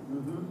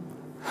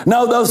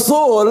 Now the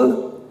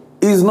soul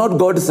is not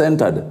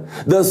God-centered.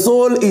 The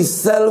soul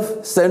is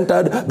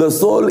self-centered. The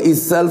soul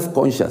is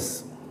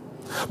self-conscious.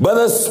 But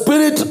the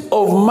spirit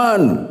of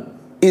man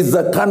is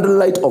the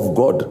candlelight of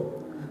God.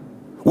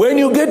 When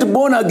you get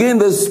born again,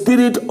 the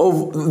spirit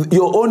of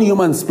your own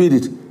human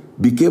spirit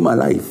became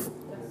alive.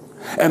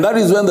 And that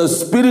is when the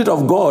Spirit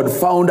of God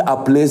found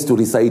a place to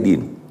reside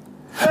in.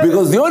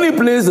 Because the only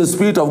place the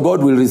Spirit of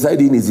God will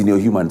reside in is in your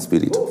human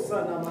spirit.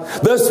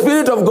 The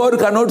Spirit of God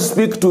cannot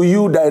speak to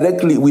you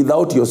directly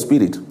without your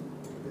spirit.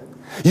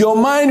 Your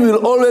mind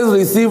will always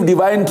receive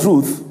divine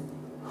truth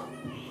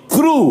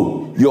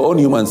through your own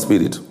human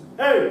spirit.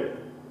 Hey!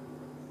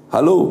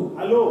 Hello?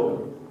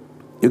 Hello?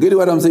 You get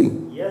what I'm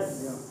saying? Yes.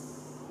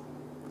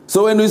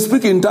 So when we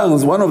speak in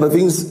tongues, one of the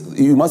things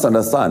you must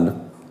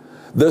understand,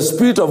 the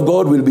Spirit of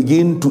God will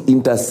begin to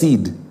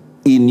intercede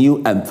in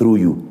you and through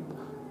you,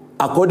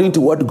 according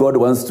to what God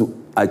wants to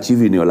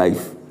achieve in your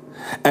life.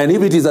 And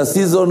if it is a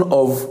season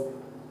of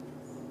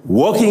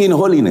walking in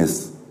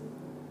holiness,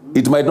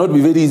 it might not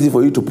be very easy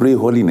for you to pray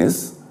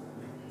holiness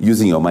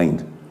using your mind.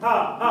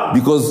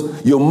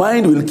 Because your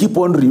mind will keep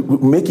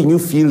on making you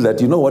feel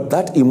that, you know what,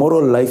 that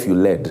immoral life you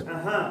led,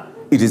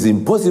 it is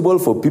impossible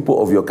for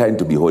people of your kind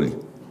to be holy.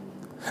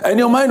 And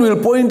your mind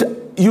will point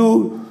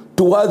you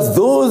towards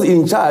those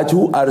in church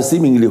who are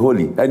seemingly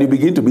holy. And you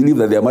begin to believe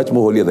that they are much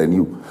more holier than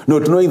you,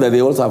 not knowing that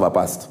they also have a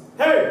past.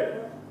 Hey!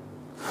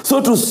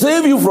 So to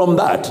save you from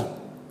that,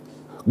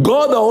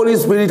 God the Holy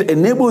Spirit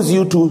enables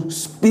you to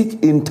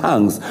speak in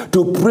tongues,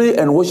 to pray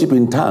and worship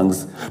in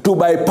tongues, to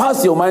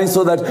bypass your mind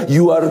so that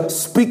you are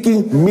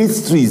speaking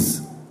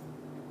mysteries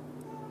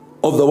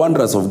of the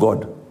wonders of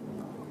God,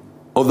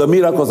 of the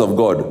miracles of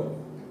God,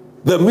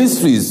 the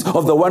mysteries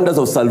of the wonders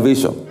of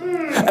salvation.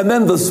 And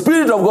then the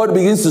Spirit of God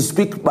begins to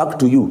speak back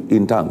to you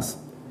in tongues.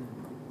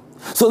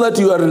 So that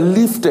you are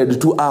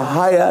lifted to a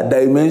higher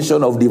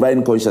dimension of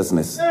divine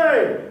consciousness.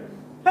 Hey!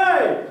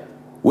 Hey!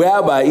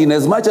 Whereby, in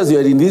as much as you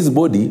are in this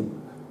body,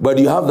 but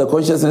you have the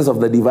consciousness of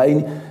the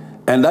divine,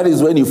 and that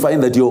is when you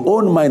find that your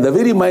own mind, the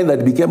very mind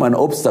that became an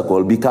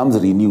obstacle, becomes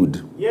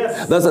renewed.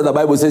 Yes. That's why the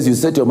Bible says you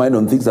set your mind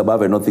on things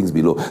above and not things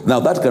below. Now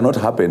that cannot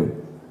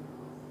happen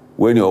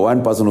when you're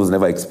one person who's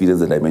never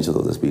experienced the dimensions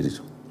of the Spirit.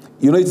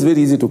 You know, it's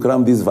very easy to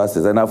cram these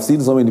verses, and I've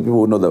seen so many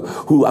people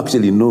who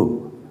actually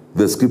know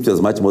the scriptures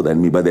much more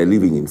than me, but they're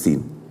living in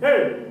sin.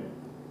 Hey.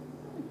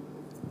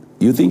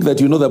 You think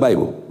that you know the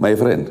Bible, my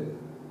friend?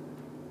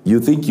 You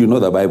think you know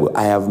the Bible?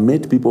 I have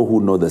met people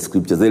who know the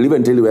scriptures. They'll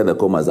even tell you where the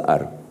commas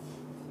are.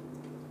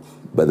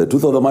 But the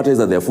truth of the matter is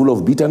that they're full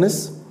of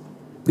bitterness.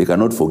 They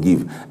cannot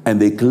forgive.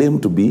 And they claim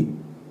to be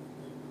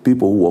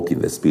people who walk in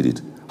the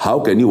Spirit. How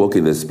can you walk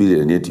in the Spirit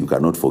and yet you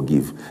cannot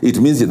forgive? It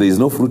means that there is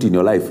no fruit in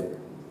your life.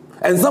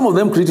 And some of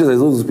them criticize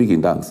those who speak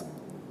in tongues.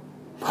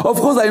 Of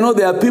course, I know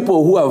there are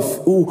people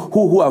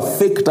who have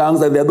fake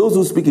tongues, and there are those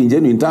who speak in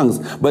genuine tongues,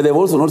 but they've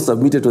also not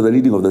submitted to the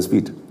leading of the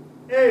Spirit.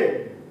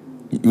 Hey.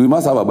 We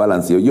must have a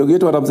balance here. You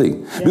get what I'm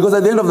saying? Yeah. Because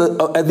at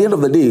the end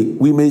of the day,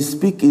 we may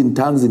speak in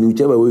tongues in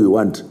whichever way we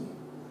want,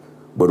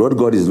 but what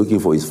God is looking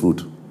for is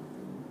fruit.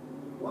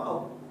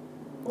 Wow.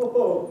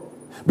 Oh.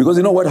 Because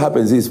you know what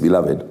happens is,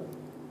 beloved,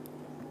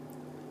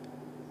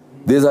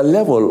 there's a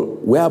level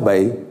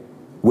whereby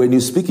when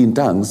you speak in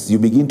tongues, you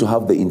begin to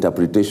have the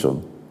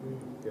interpretation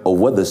of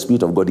what the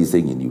Spirit of God is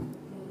saying in you,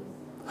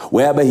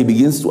 whereby he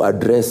begins to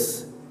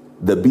address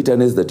the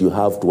bitterness that you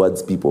have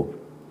towards people,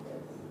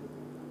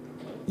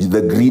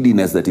 the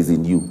greediness that is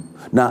in you.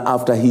 Now,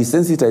 after he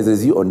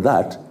sensitizes you on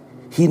that,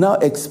 he now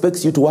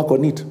expects you to work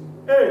on it.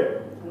 Hey.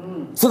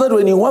 So that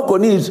when you work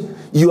on it,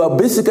 you are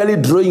basically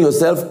drawing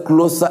yourself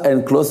closer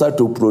and closer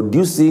to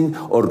producing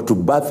or to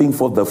birthing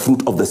forth the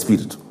fruit of the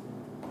Spirit.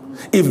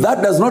 If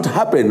that does not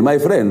happen, my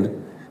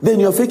friend, then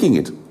you're faking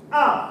it.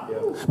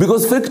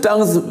 Because fake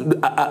tongues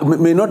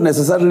may not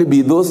necessarily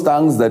be those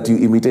tongues that you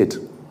imitate.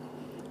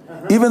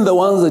 Even the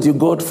ones that you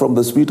got from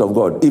the Spirit of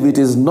God, if it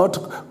is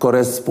not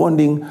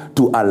corresponding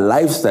to a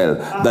lifestyle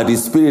that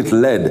is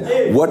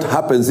Spirit-led, what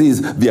happens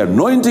is the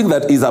anointing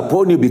that is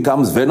upon you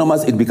becomes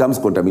venomous, it becomes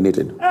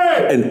contaminated.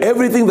 And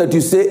everything that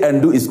you say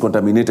and do is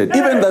contaminated.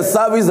 Even the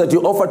service that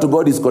you offer to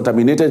God is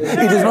contaminated.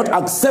 It is not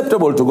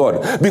acceptable to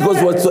God.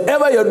 Because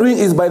whatsoever you're doing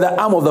is by the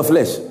arm of the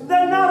flesh. The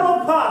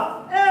narrow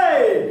path.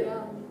 Hey.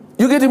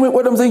 You get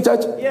what I'm saying,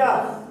 church?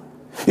 Yeah.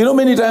 You know,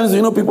 many times,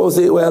 people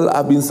say, well,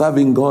 I've been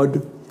serving God.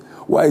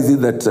 Why is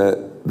it that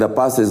the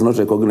pastor is not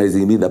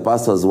recognizing me? The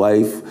pastor's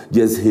wife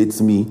just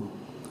hates me.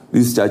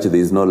 This church, there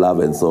is no love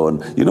and so on.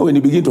 When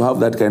you begin to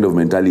have that kind of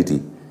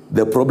mentality,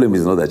 the problem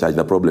is not the church,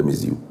 the problem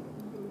is you.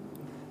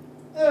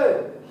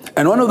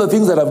 And one of the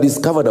things that I've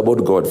discovered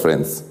about God,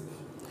 friends,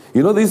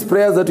 these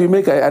prayers that we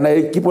make, and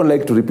I keep on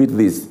like to repeat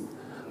this: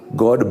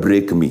 God,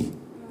 break me,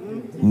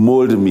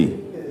 mold me,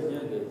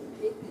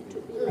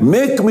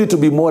 make me to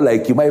be more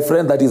like you. My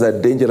friend, that is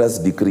a dangerous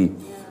decree.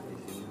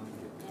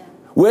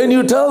 When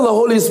you tell the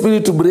Holy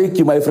Spirit to break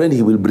you, my friend,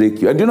 he will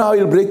break you. And do you know how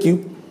he'll break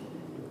you?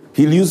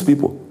 He'll use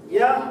people.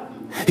 Yeah.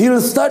 He'll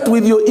start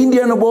with your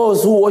Indian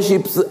boss who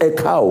worships a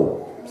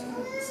cow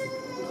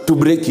to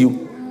break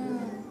you.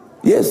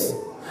 Yes.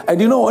 And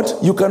you know what?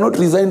 You cannot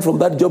resign from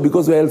that job,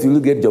 because where else will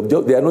you get job?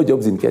 There are no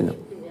jobs in Kenya.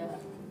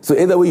 So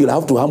either way, you'll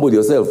have to humble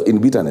yourself in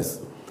bitterness.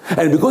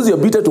 And because you're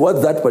bitter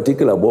towards that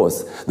particular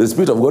boss, the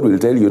Spirit of God will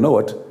tell you, you know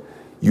what?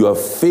 You have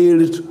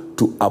failed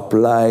to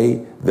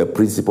apply the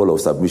principle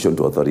of submission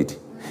to authority.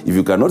 If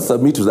you cannot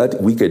submit to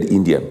that wicked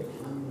Indian,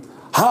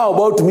 how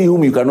about me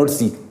whom you cannot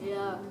see?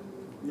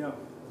 Yeah.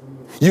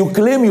 You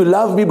claim you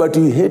love me, but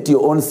you hate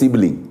your own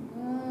sibling.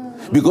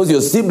 Because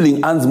your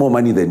sibling earns more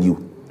money than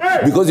you.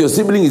 Hey. Because your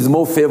sibling is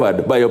more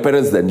favored by your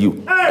parents than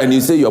you. Hey. And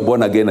you say you're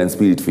born again and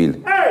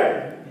Spirit-filled.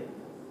 Hey.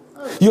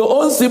 Your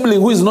own sibling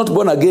who is not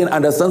born again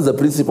understands the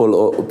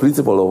principle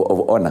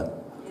of honor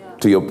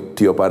to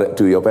your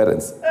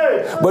parents.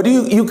 Hey. But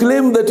you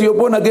claim that you're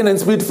born again and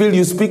Spirit-filled,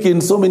 you speak in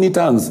so many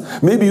tongues.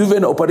 Maybe you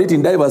even operate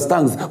in diverse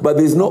tongues, but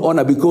there's no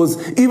honor, because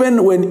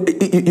even when,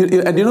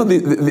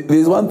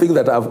 there's one thing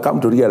that I've come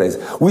to realize.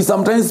 We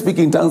sometimes speak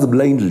in tongues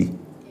blindly.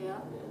 Yeah.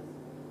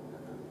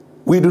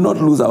 We do not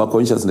lose our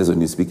consciousness when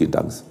you speak in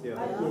tongues.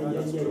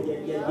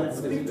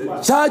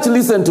 Church,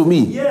 listen to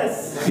me.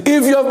 Yes.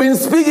 If you have been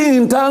speaking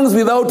in tongues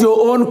without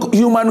your own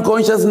human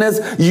consciousness,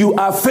 you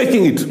are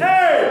faking it.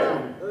 Hey.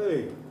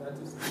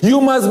 You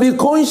must be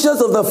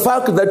conscious of the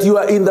fact that you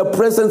are in the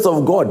presence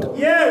of God.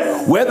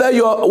 Yes. Whether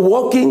you are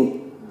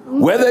walking,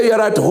 whether you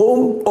are at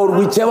home, or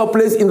whichever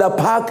place in the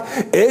park,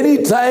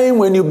 anytime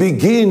when you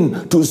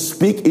begin to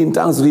speak in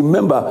tongues,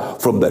 remember,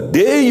 from the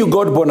day you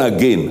got born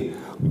again,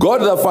 God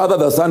the Father,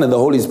 the Son, and the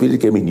Holy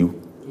Spirit came in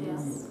you.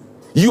 Yes.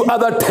 You are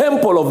the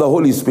temple of the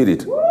Holy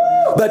Spirit. Woo!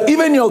 That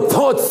even your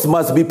thoughts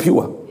must be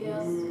pure.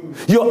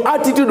 Yes. Your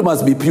attitude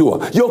must be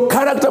pure. Your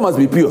character must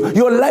be pure.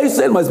 Your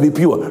lifestyle must be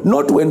pure.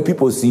 Not when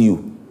people see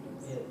you.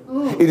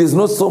 It is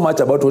not so much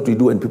about what we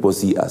do when people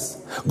see us.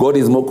 God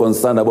is more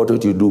concerned about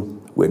what you do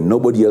when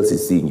nobody else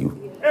is seeing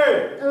you.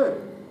 Hey.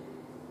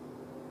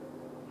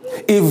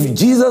 If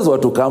Jesus were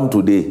to come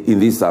today in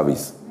this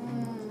service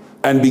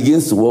and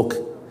begins to walk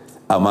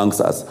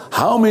amongst us,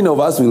 how many of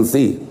us will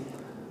say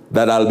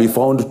that I'll be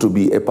found to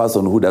be a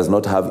person who does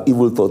not have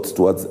evil thoughts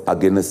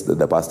against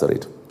the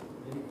pastorate?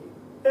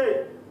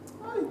 Hey.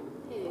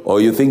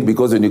 Or you think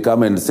because when you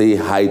come and say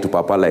hi to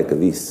Papa like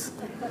this,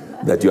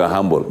 that you are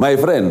humble. My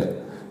friend,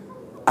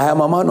 I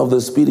am a man of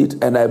the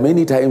Spirit, and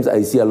many times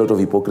I see a lot of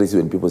hypocrisy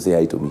when people say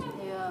hi to me.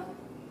 Yeah.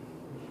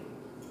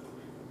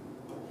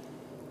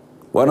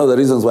 One of the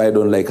reasons why I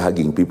don't like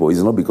hugging people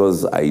is not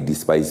because I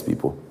despise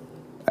people.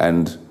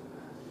 And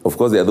of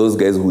course, there are those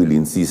guys who will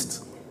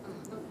insist.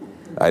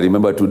 I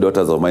remember 2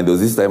 daughters of mine. There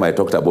was this time I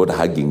talked about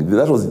hugging.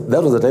 That was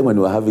the time when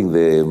we were having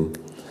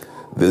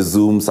the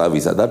Zoom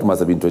service. That must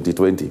have been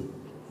 2020.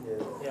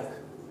 Yeah.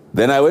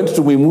 Then I went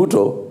to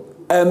Mimuto,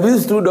 and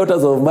these 2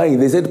 daughters of mine,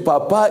 they said,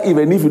 Papa,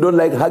 even if you don't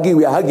like hugging,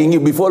 we are hugging you.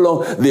 Before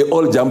long, they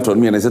all jumped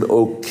on me, and I said,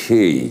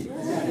 okay.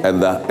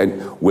 And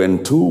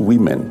when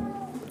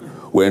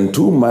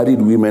 2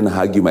 married women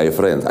hug you, my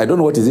friends, I don't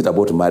know what is it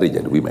about marriage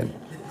and women.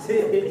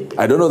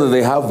 I don't know that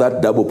they have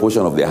that double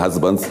portion of their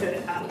husbands.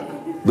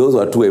 Those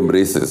were 2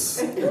 embraces.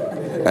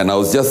 And I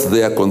was just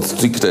there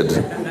constricted.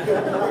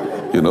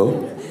 You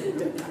know?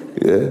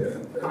 Yeah.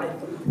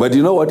 But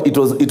you know what? It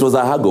was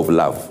a hug of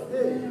love.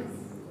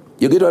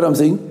 You get what I'm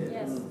saying?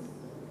 Yes.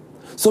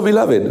 So,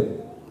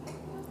 beloved,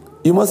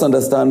 you must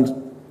understand,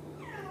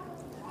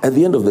 at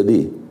the end of the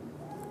day,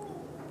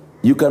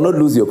 you cannot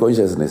lose your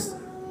consciousness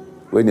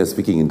when you're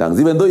speaking in tongues.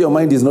 Even though your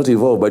mind is not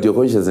involved, but your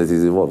consciousness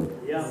is involved.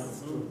 Yeah.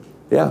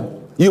 Yeah.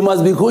 You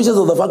must be conscious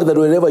of the fact that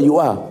wherever you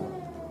are,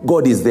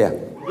 God is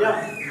there.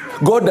 Yeah.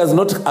 God does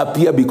not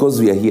appear because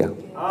we are here.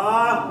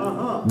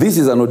 This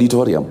is an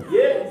auditorium.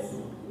 Yes.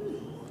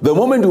 The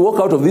moment we walk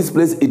out of this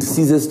place, it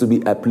ceases to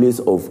be a place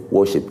of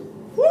worship.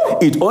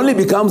 It only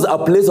becomes a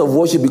place of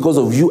worship because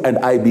of you and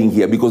I being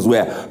here. Because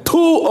where 2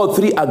 or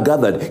 3 are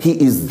gathered,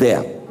 He is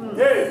there.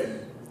 Hey.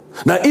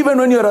 Now, even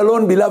when you're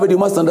alone, beloved, you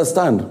must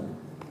understand,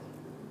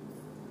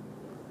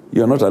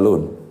 you're not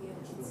alone.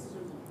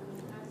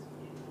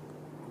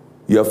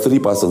 You have 3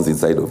 persons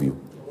inside of you.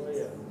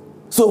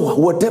 So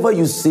whatever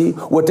you say,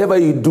 whatever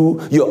you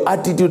do, your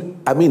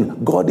attitude,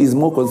 God is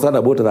more concerned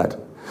about that.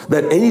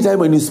 That anytime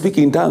when you speak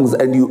in tongues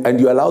and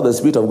you allow the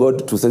Spirit of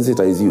God to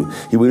sensitize you,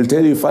 He will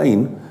tell you,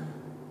 fine,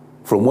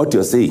 from what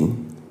you're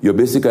saying, you're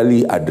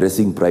basically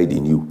addressing pride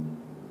in you.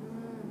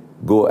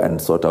 Go and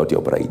sort out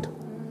your pride.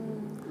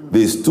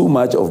 There's too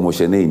much of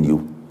Moshene in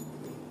you.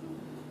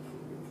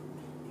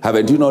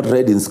 Haven't you not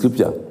read in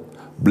Scripture?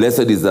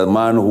 Blessed is the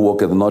man who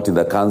walketh not in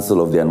the counsel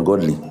of the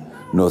ungodly,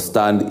 nor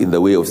stand in the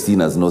way of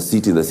sinners, nor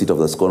sit in the seat of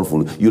the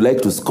scornful. You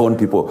like to scorn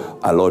people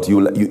a lot.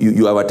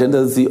 You have a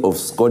tendency of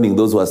scorning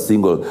those who are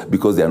single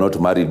because they are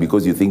not married,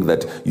 because you think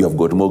that you have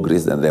got more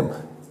grace than them.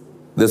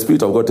 The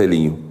Spirit of God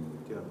telling you.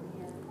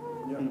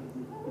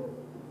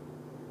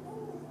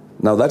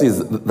 Now that is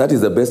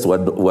the best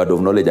word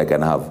of knowledge I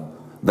can have.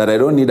 That I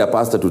don't need a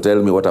pastor to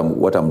tell me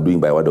what I'm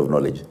doing by word of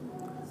knowledge.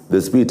 The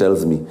Spirit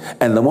tells me.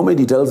 And the moment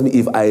He tells me,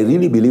 if I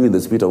really believe in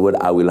the Spirit of God,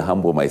 I will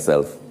humble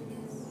myself.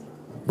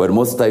 But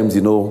most times,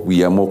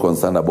 we are more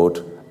concerned about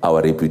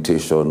our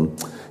reputation.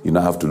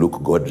 Have to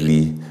look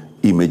godly.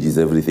 Image is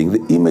everything.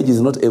 The image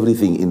is not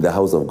everything in the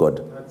house of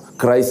God.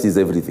 Christ is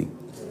everything.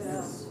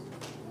 Yes.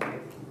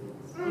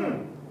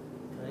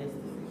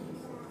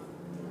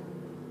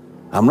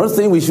 I'm not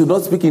saying we should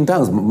not speak in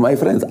tongues. My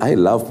friends, I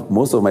love,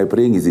 most of my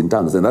praying is in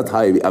tongues, and that's how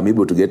I'm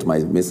able to get my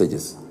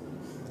messages.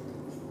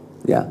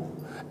 Yeah.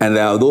 And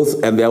there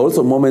are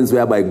also moments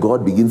whereby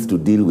God begins to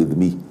deal with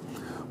me.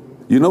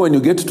 When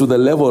you get to the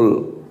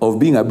level of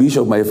being a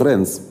bishop, my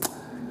friends,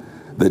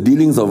 the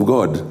dealings of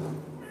God,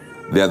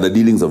 they are the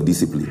dealings of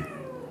discipline.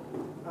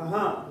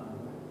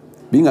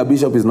 Being a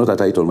bishop is not a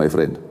title, my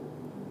friend.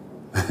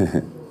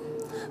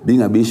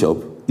 Being a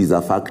bishop is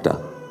a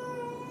factor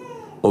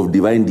of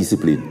divine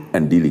discipline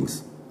and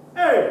dealings.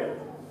 Hey.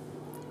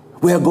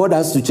 Where God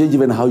has to change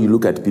even how you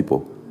look at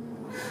people.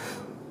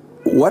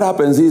 What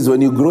happens is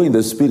when you grow in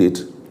the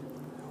Spirit,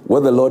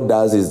 what the Lord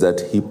does is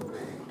that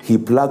He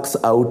plucks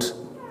out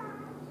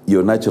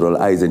your natural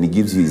eyes and He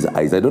gives you His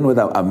eyes. I don't know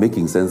whether I'm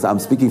making sense. I'm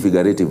speaking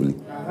figuratively.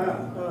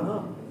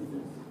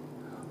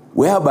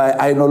 Whereby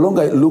I no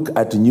longer look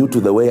at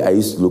Newton the way I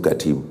used to look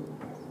at him.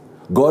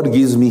 God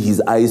gives me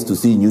His eyes to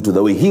see Newton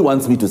the way He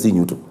wants me to see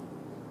Newton.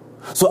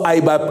 So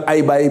I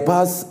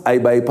bypass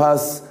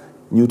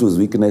Newton's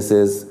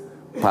weaknesses,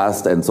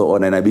 past and so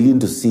on, and I begin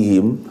to see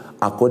him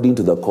according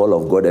to the call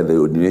of God and the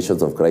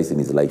ordinations of Christ in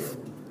his life.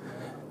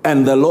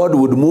 And the Lord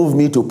would move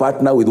me to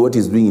partner with what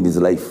He's doing in his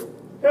life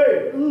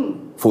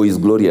for His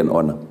glory and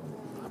honor.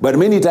 But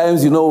many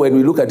times, when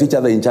we look at each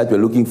other in church, we're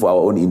looking for our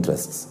own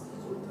interests.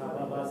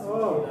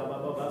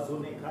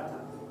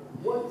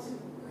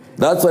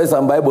 That's why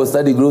some Bible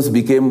study groups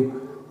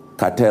became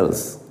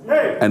cartels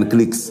and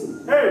cliques.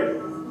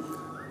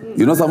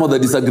 Some of the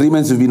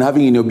disagreements you've been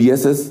having in your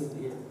BSS?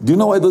 Do you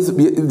know why those?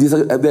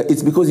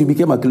 It's because you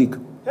became a clique.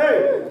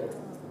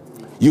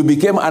 You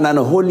became an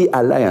unholy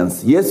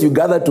alliance. Yes, you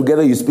gather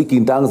together, you speak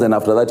in tongues, and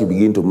after that you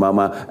begin to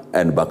murmur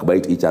and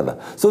backbite each other.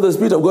 So the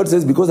Spirit of God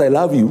says, because I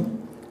love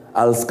you,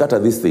 I'll scatter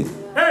this thing.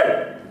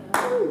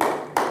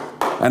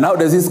 And how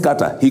does He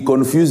scatter? He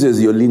confuses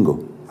your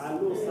lingo.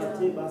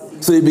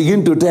 So you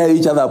begin to tear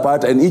each other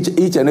apart, and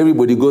each and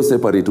everybody goes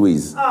separate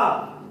ways.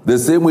 The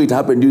same way it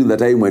happened during the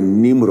time when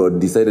Nimrod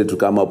decided to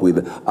come up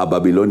with a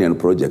Babylonian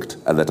project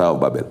at the Tower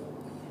of Babel.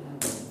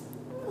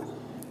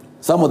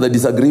 Some of the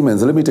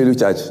disagreements, let me tell you,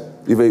 church,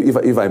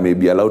 if I may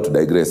be allowed to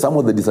digress, some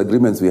of the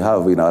disagreements we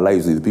have in our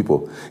lives with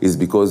people is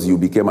because you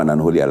became an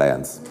unholy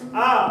alliance.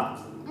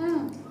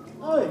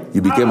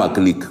 You became a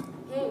clique.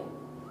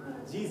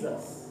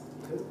 Jesus.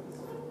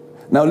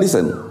 Now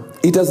listen,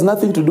 it has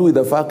nothing to do with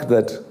the fact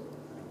that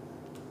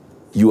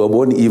you were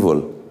born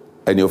evil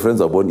and your friends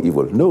are born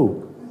evil.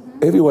 No,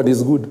 everyone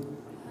is good.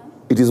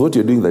 It is what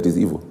you're doing that is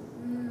evil.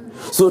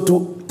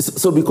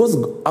 So because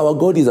our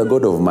God is a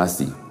God of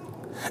mercy,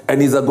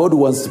 and is a God who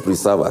wants to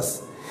preserve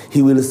us,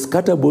 he will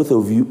scatter both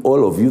of you,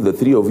 all of you, the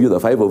 3 of you, the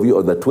 5 of you,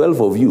 or the 12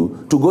 of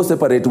you, to go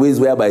separate ways,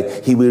 whereby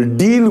he will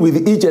deal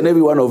with each and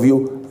every one of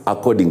you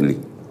accordingly.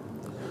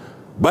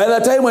 By the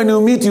time when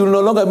you meet, you will no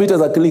longer meet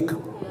as a clique.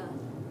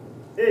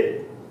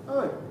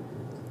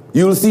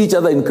 You will see each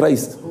other in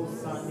Christ.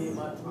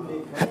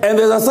 And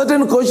there's a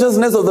certain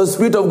consciousness of the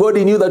Spirit of God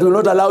in you that will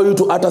not allow you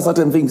to utter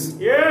certain things.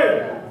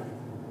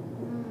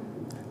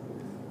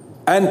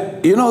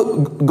 And you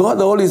know, God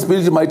the Holy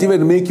Spirit might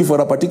even make you for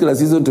a particular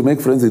season to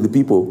make friends with the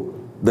people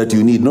that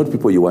you need, not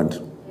people you want.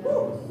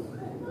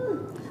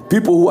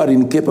 People who are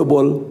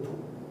incapable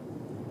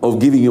of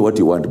giving you what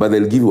you want, but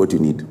they'll give you what you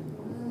need.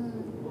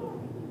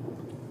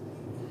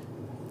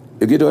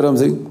 You get what I'm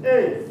saying?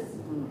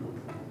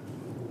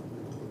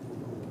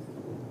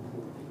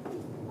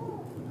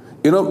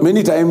 You know,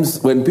 many times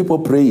when people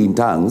pray in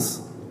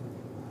tongues,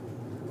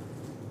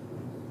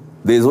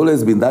 there's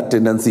always been that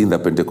tendency in the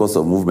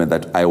Pentecostal movement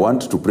that I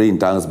want to pray in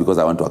tongues because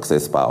I want to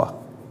access power.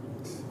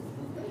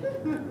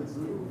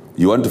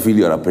 You want to feel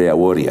you're a prayer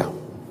warrior.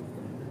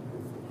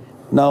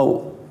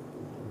 Now,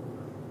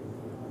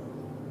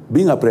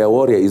 being a prayer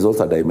warrior is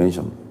also a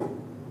dimension.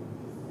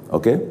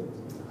 Okay?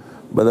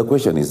 But the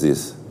question is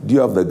this: do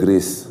you have the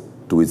grace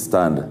to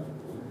withstand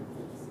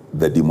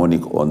the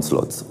demonic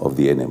onslaughts of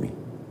the enemy?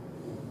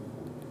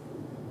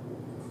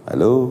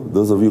 Hello?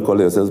 Those of you who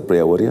call yourselves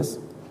prayer warriors?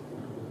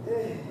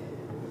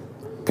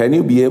 Can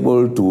you be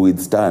able to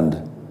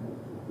withstand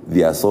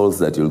the assaults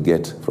that you'll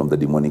get from the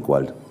demonic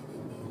world?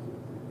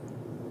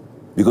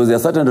 Because there are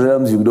certain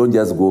realms you don't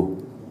just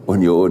go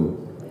on your own.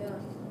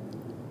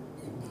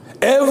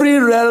 Every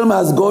realm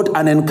has got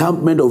an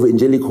encampment of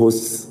angelic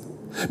hosts.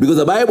 Because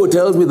the Bible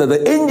tells me that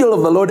the angel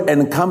of the Lord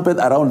encampeth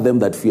around them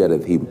that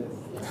feareth him.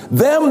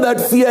 Them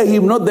that fear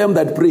him, not them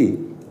that pray.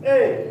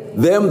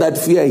 Them that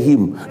fear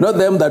him, not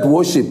them that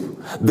worship.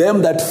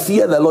 Them that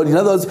fear the Lord. In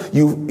other words,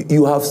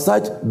 you have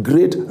such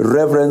great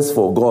reverence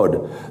for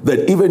God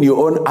that even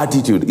your own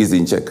attitude is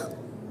in check.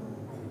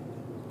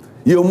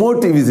 Your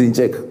motive is in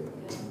check.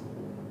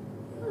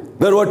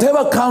 That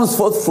whatever comes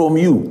forth from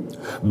you,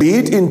 be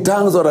it in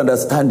tongues or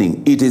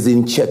understanding, it is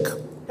in check.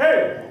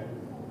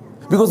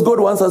 Because God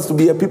wants us to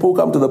be a people who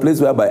come to the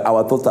place whereby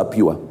our thoughts are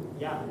pure.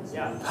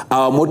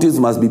 Our motives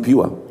must be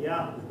pure.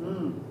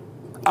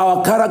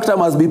 Our character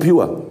must be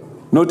pure,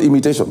 not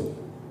imitation.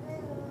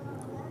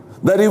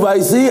 That if I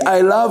say I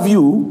love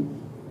you,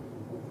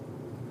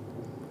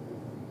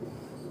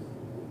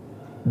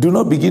 do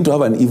not begin to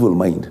have an evil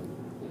mind.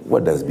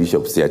 What does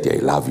Bishop say at you? I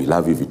love you.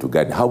 Love you to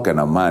God. How can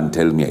a man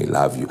tell me I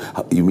love you?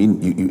 You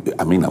mean,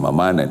 I mean, I'm a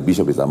man and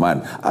Bishop is a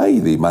man.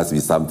 There must be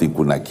something,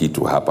 kuna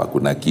kitu hapa,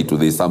 kuna kitu.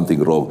 There's something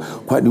wrong.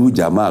 Kwani huyu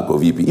jamaa ako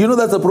vipi? You know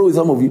that's the problem with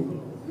some of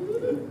you.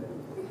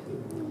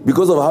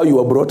 Because of how you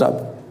were brought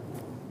up.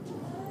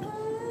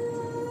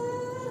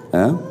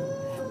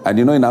 And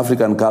you know, in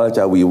African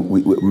culture,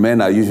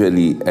 men are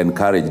usually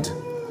encouraged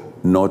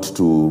not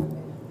to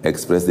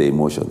express their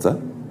emotions.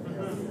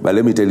 But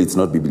let me tell you, it's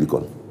not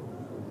biblical.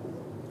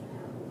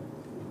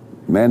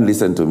 Men,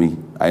 listen to me.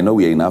 I know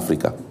we are in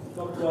Africa.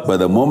 But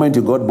the moment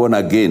you got born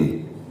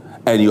again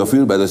and you're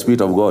filled by the Spirit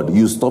of God,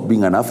 you stop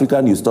being an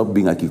African, you stop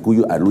being a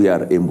Kikuyu, a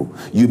Luya, or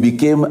Embu. You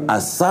became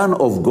a son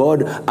of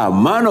God, a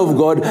man of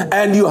God,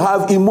 and you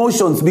have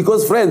emotions.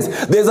 Because,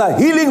 friends, there's a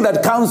healing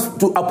that comes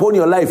upon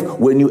your life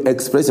when you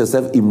express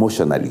yourself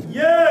emotionally.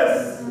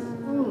 Yes.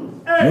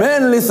 Hey.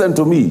 Men, listen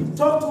to me.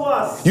 Talk to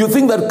us. You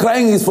think that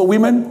crying is for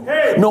women?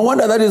 Hey. No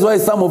wonder that is why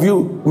some of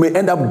you may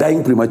end up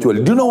dying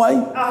prematurely. Do you know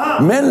why?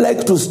 Men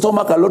like to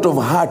stomach a lot of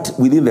hurt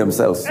within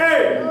themselves.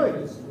 Hey.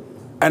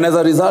 And as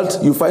a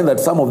result, you find that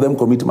some of them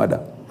commit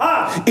murder.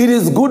 It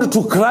is good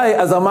to cry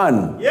as a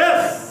man.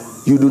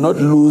 Yes. You do not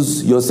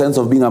lose your sense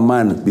of being a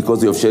man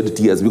because you have shed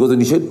tears. Because when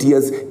you shed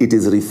tears, it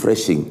is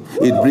refreshing.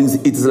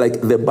 It's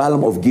like the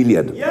balm of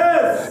Gilead.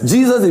 Yes.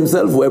 Jesus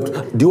himself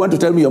wept. Do you want to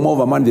tell me you're more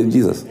of a man than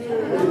Jesus?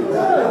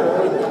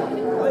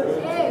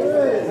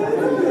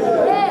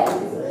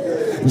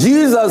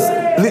 Jesus,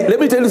 let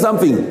me tell you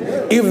something.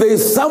 If there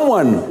is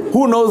someone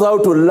who knows how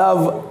to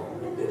love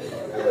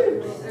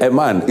a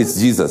man, it's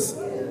Jesus.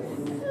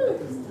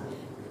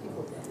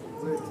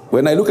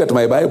 When I look at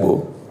my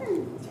Bible,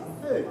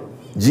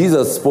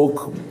 Jesus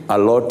spoke a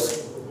lot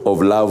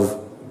of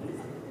love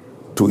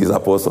to his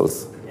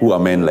apostles, who are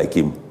men like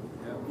him.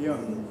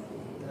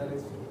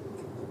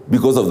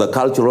 Because of the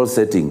cultural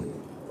setting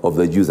of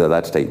the Jews at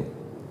that time.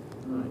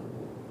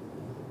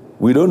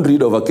 We don't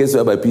read of a case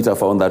whereby Peter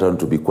found that one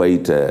to be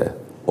quite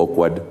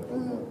awkward.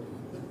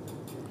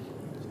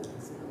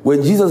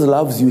 When Jesus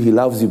loves you, he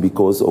loves you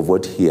because of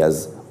what he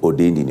has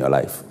ordained in your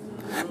life.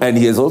 And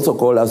he has also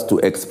called us to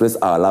express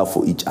our love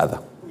for each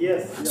other.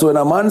 Yes. So when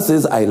a man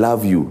says, I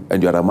love you,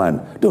 and you're a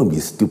man, don't be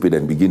stupid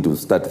and begin to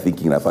start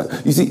thinking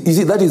that. You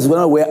see, that is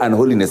where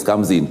unholiness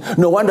comes in.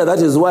 No wonder that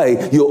is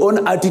why your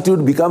own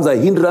attitude becomes a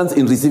hindrance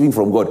in receiving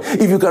from God.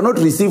 If you cannot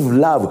receive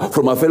love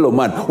from a fellow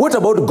man, what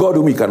about God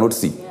whom you cannot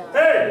see?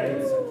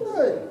 Hey!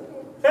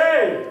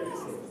 Hey!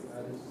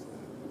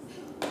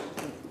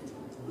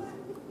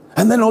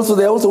 And then also,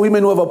 there are also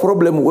women who have a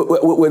problem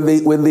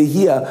when they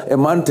hear a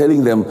man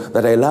telling them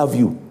that I love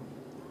you.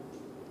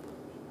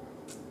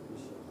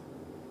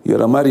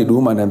 You're a married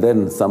woman, and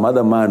then some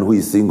other man who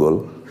is single,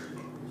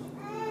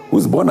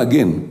 who's born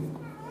again,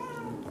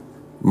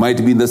 might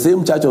be in the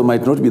same church or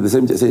might not be in the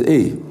same church, say,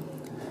 hey,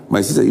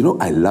 my sister,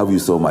 I love you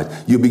so much.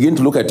 You begin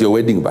to look at your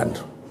wedding band.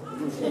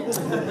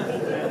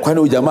 Kwani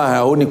ujamaa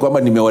haoni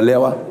kwamba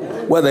nimeolewa?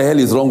 What the hell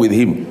is wrong with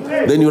him?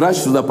 Then you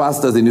rush to the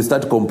pastors and you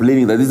start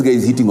complaining that this guy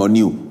is hitting on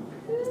you.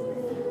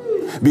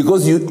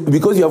 Because you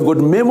have got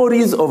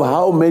memories of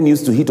how men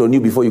used to hit on you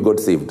before you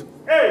got saved.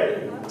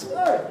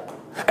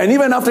 And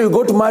even after you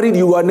got married,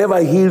 you were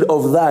never healed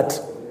of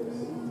that.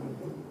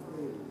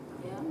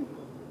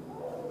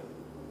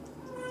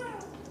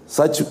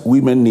 Such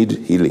women need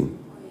healing.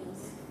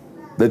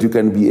 That you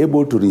can be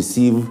able to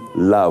receive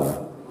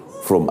love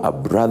from a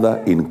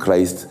brother in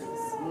Christ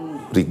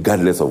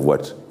regardless of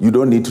what. You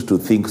don't need to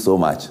think so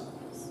much.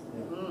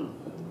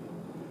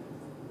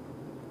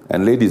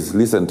 And ladies,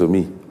 listen to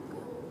me.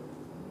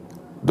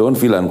 Don't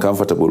feel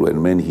uncomfortable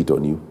when men hit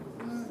on you.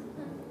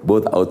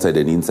 Both outside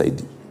and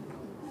inside.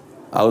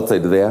 Outside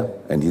there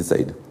and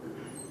inside.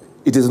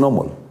 It is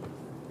normal.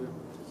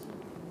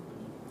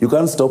 You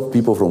can't stop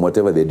people from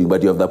whatever they're doing,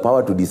 but you have the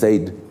power to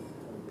decide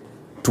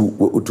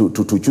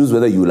to choose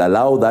whether you will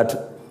allow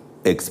that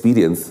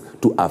experience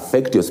to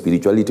affect your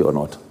spirituality or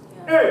not.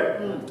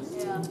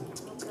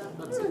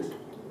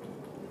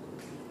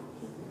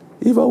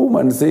 If a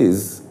woman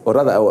says, or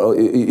rather,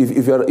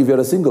 if you're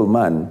a single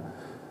man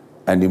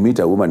and you meet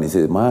a woman and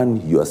say,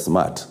 man, you are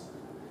smart,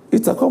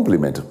 it's a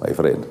compliment, my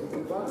friend.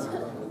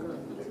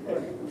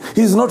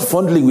 He's not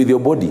fondling with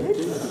your body.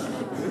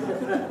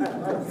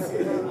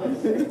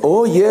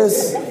 Oh,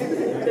 yes.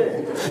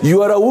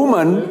 You are a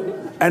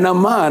woman and a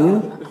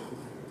man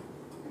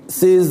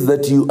says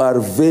that you are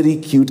very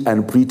cute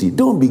and pretty.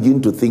 Don't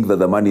begin to think that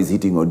the man is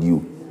hitting on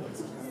you.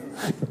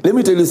 Let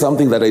me tell you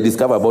something that I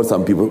discover about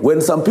some people. When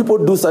some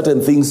people do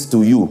certain things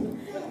to you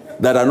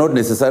that are not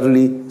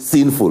necessarily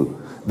sinful,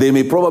 they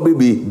may probably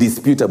be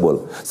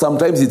disputable.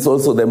 Sometimes it's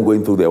also them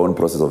going through their own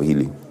process of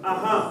healing.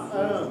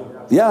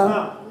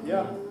 Yeah.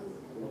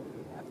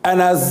 And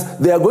as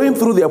they are going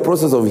through their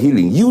process of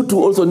healing, you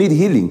too also need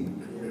healing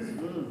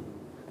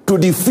to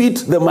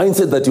defeat the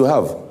mindset that you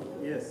have.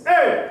 Yes.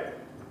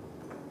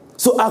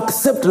 So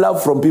accept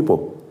love from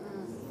people,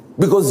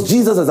 because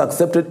Jesus has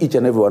accepted each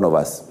and every one of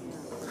us.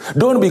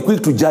 Don't be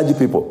quick to judge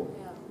people.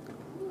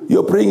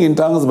 You're praying in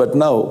tongues, but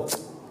now,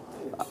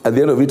 at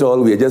the end of it all,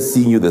 we are just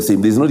seeing you the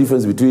same. There's no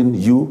difference between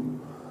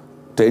you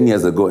 10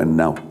 years ago and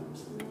now.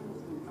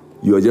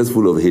 You are just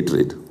full of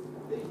hatred.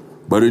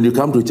 But when you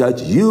come to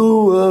church,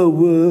 you are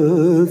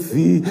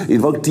worthy.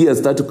 In fact, tears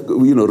start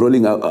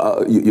rolling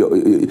out.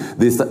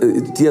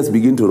 Tears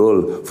begin to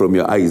roll from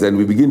your eyes, and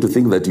we begin to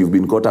think that you've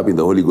been caught up in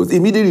the Holy Ghost.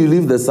 Immediately you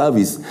leave the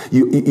service,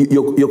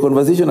 your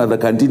conversation at the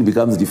canteen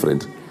becomes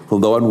different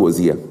from the one who was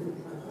here.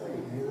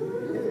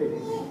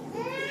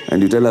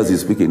 And you tell us you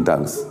speak in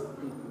tongues.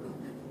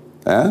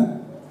 Huh?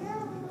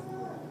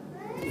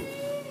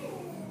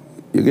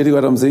 You getting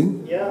what I'm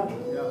saying? Yeah.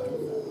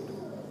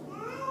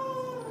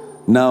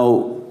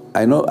 Now,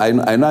 I know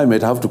I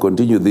might have to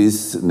continue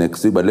this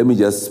next week, but let me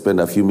just spend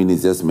a few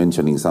minutes just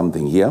mentioning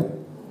something here.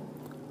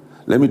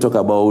 Let me talk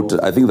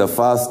about, I think, the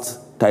first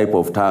type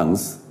of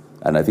tongues,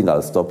 and I think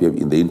I'll stop here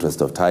in the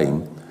interest of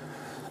time.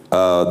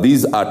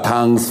 These are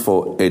tongues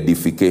for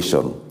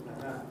edification.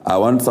 I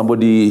want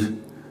somebody,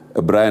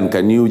 Brian,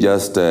 can you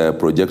just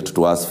project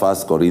to us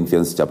 1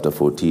 Corinthians chapter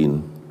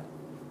 14,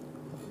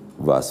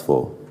 verse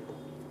 4.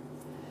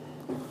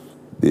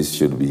 This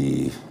should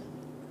be,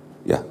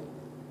 yeah.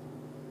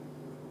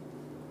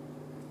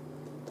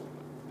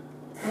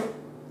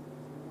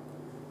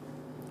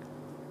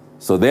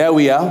 So there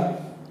we are.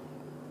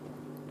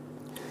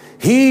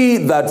 He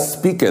that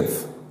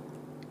speaketh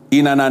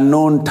in an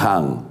unknown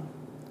tongue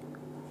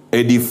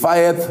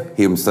edifieth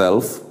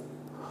himself,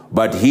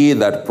 but he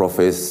that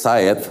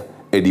prophesieth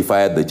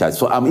edifieth the church.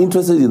 So I'm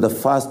interested in the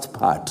first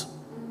part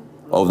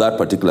of that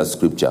particular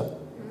scripture.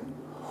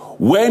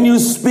 When you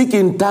speak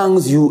in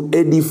tongues, you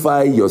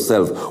edify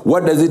yourself.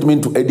 What does it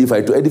mean to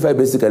edify? To edify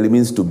basically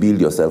means to build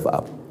yourself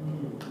up.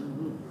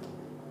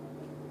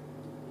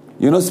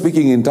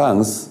 Speaking in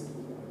tongues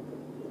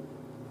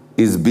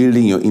is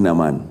building your inner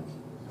man.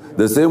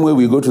 The same way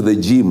we go to the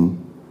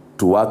gym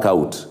to work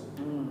out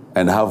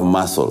and have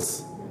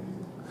muscles.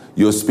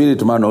 Your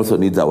spirit man also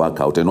needs a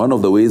workout. And one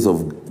of the ways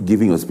of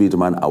giving your spirit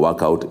man a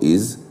workout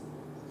is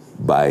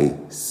by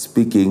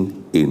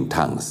speaking in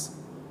tongues.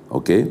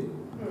 Okay?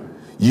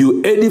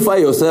 You edify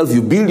yourself,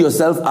 you build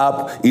yourself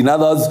up. In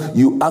others,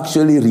 you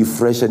actually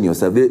refreshen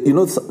yourself.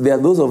 There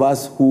are those of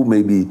us who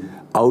may be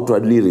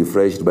outwardly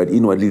refreshed, but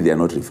inwardly they are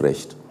not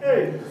refreshed.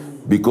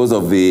 Because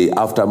of the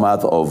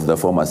aftermath of the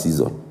former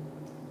season,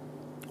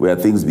 where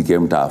things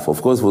became tough.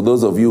 Of course, for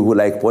those of you who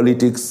like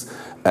politics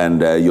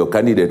and your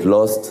candidate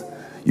lost,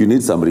 you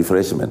need some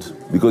refreshment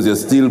because you're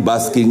still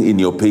basking in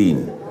your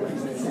pain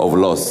of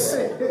loss.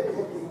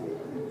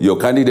 Your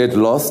candidate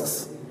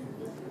lost,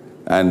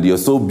 and you're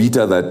so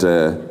bitter that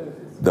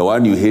the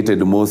one you hated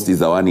most is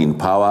the one in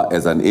power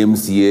as an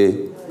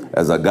MCA,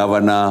 as a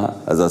governor,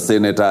 as a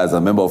senator, as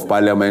a member of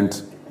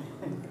parliament,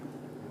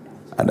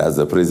 and as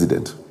the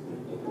president.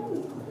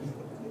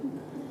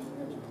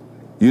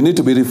 You need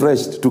to be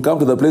refreshed to come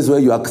to the place where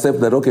you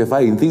accept that, okay,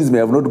 fine, things may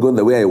have not gone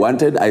the way I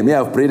wanted. I may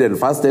have prayed and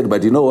fasted,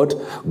 but you know what?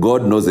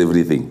 God knows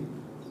everything.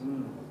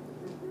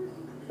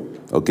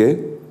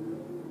 Okay?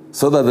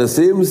 So that the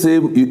same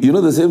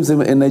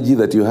energy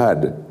that you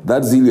had,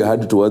 that zeal you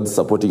had towards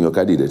supporting your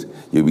candidate,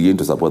 you begin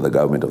to support the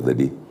government of the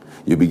day.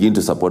 You begin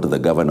to support the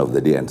governor of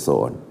the day and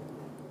so on.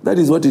 That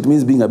is what it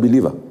means being a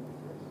believer.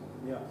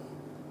 Yeah.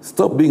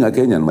 Stop being a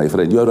Kenyan, my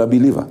friend. You are a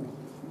believer.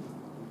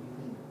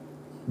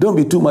 Don't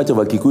be too much of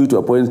a Kikuyu to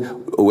a point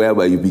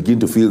whereby you begin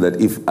to feel that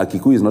if a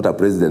Kikuyu is not a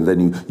president,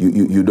 then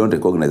you don't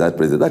recognize that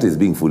president. That is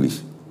being foolish.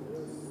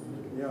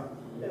 Yeah.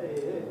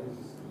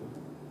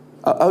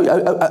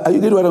 Are you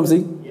getting what I'm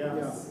saying?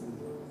 Yes.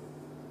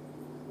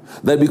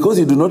 That because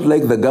you do not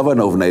like the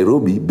governor of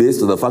Nairobi,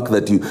 based on the fact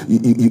that you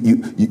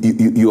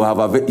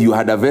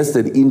had a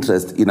vested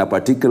interest in a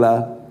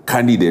particular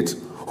candidate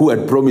who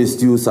had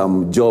promised you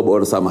some job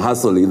or some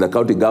hustle in the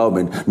county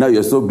government, now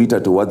you're so bitter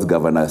towards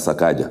Governor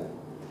Sakaja.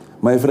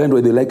 My friend,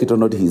 whether you like it or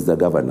not, he's the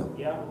governor.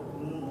 Yeah.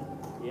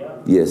 Yeah.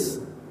 Yes.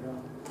 Yeah.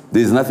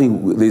 There's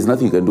nothing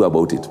you can do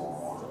about it.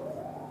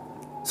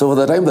 So for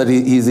the time that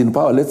he's in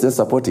power, let's just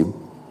support him.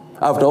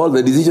 After all,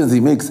 the decisions he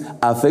makes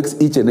affects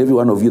each and every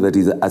one of you that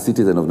is a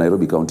citizen of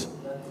Nairobi County.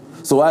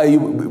 So why are you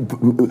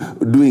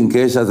doing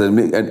keshas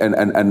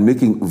and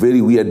making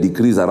very weird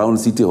decrees around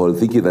City Hall,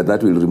 thinking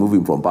that will remove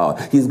him from power?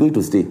 He's going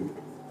to stay.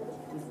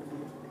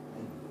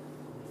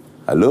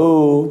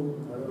 Hello?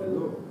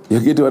 You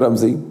get what I'm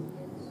saying?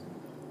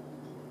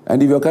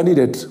 And if your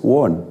candidate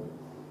won,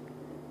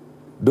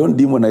 don't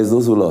demonize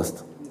those who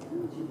lost.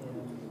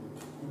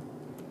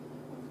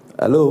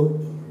 Hello?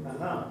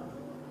 Uh-huh.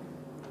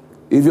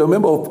 If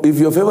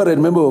your favorite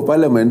member of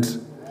parliament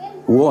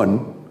won,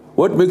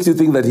 what makes you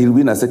think that he'll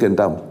win a second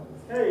term?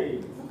 Hey.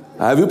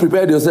 Have you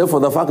prepared yourself for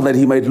the fact that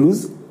he might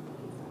lose?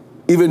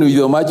 Even with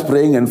your much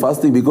praying and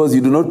fasting, because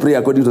you do not pray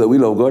according to the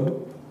will of God?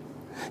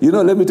 You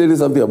know, let me tell you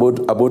something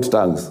about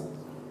tongues.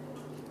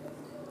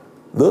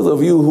 Those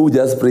of you who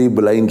just pray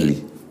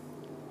blindly,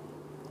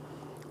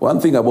 one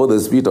thing about the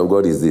Spirit of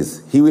God is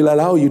this. He will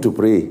allow you to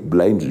pray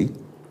blindly,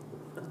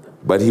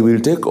 but he will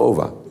take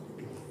over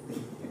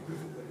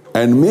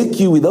and make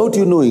you, without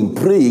you knowing,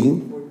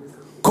 praying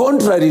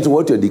contrary to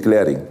what you're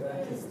declaring.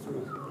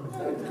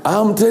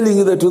 I'm telling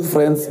you the truth,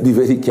 friends, be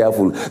very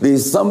careful. There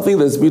is something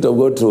the Spirit of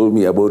God told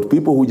me about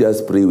people who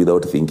just pray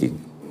without thinking.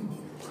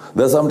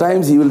 That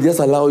sometimes he will just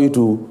allow you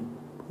to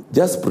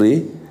just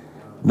pray.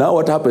 Now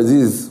what happens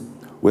is,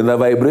 when the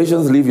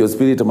vibrations leave your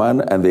spirit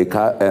man and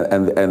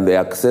they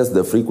access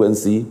the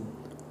frequency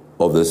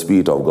of the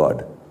Spirit of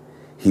God,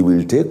 he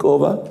will take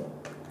over,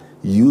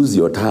 use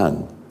your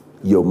tongue,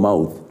 your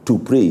mouth, to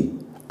pray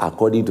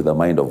according to the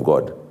mind of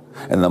God.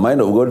 And the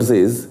mind of God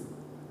says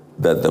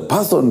that the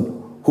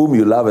person whom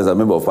you love as a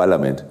member of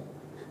parliament,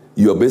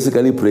 you are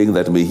basically praying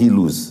that may he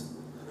lose,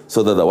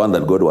 so that the one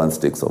that God wants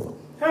takes over.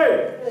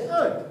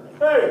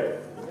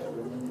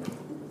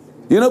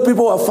 You know,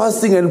 people are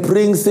fasting and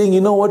praying, saying,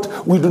 you know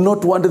what, we do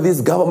not want this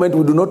government,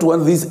 we do not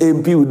want this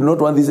MP, we do not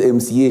want this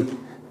MCA.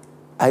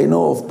 I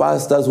know of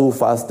pastors who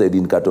fasted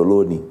in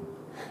Catalonia,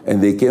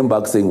 and they came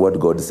back saying what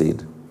God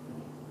said.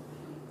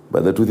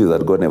 But the truth is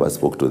that God never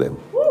spoke to them.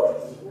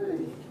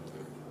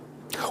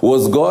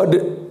 Was God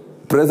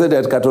present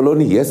at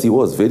Catalonia? Yes, he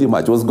was, very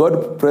much. Was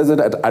God present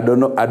at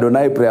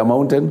Adonai Prayer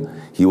Mountain?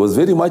 He was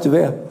very much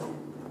there.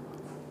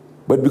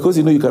 But because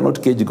you know you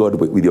cannot cage God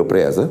with your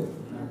prayers,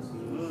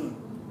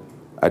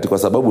 ati kwa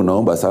sababu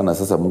naomba sana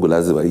sasa Mungu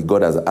lazima,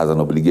 God has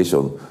an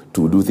obligation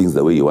to do things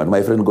the way you want.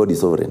 My friend, God is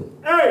sovereign.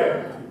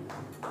 Hey.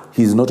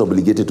 He is not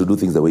obligated to do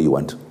things the way you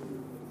want.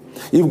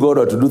 If God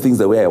were to do things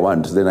the way I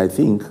want, then I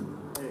think,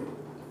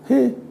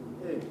 hey.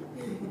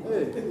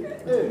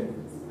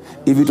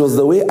 If it was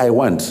the way I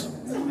want,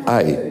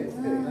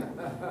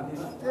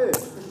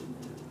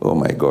 oh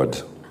my God,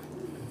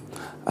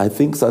 I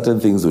think certain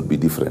things would be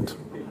different.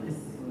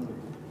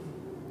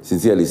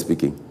 Sincerely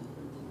speaking.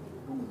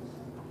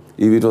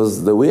 If it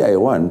was the way I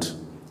want,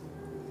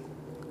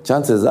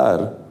 chances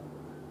are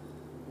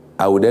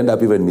I would end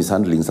up even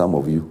mishandling some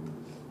of you,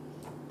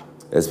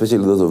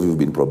 especially those of you who've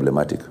been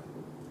problematic.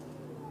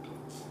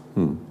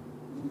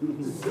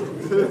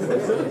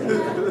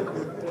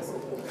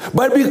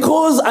 But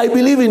because I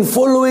believe in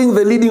following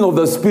the leading of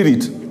the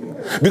Spirit,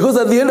 Because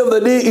at the end of the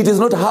day, it is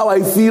not how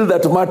I feel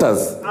that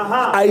matters.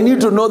 I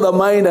need to know the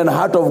mind and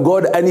heart of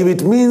God. And if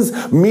it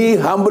means me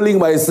humbling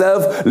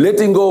myself,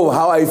 letting go of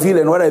how I feel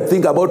and what I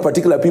think about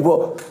particular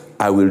people,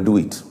 I will do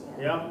it.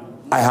 Yeah.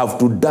 I have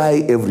to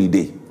die every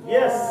day.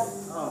 Yes.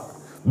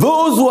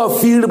 Those who are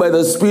filled by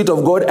the Spirit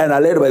of God and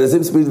are led by the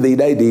same Spirit, they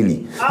die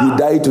daily. You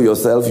die to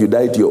yourself, you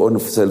die to your own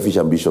selfish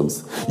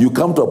ambitions. You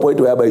come to a point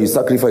whereby you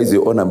sacrifice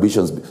your own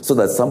ambitions so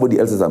that somebody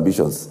else's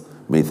ambitions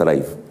may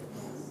thrive.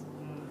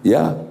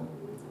 Yeah.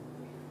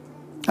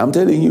 I'm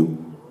telling you.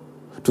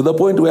 To the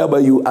point whereby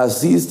you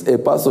assist a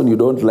person you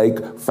don't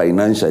like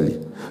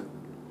financially.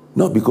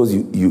 Not because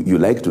you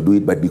like to do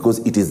it, but because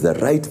it is the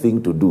right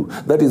thing to do.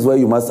 That is why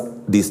you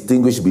must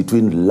distinguish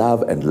between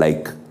love and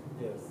like.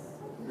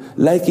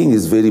 Liking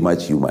is very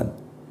much human.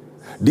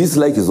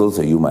 Dislike is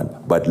also human,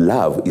 but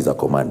love is a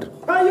command.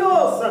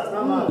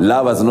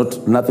 Love has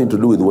nothing to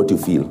do with what you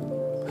feel.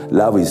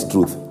 Love is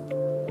truth.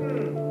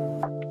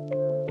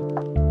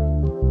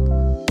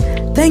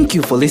 Thank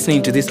you for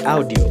listening to this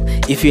audio.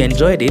 If you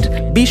enjoyed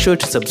it, be sure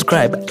to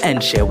subscribe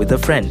and share with a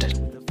friend.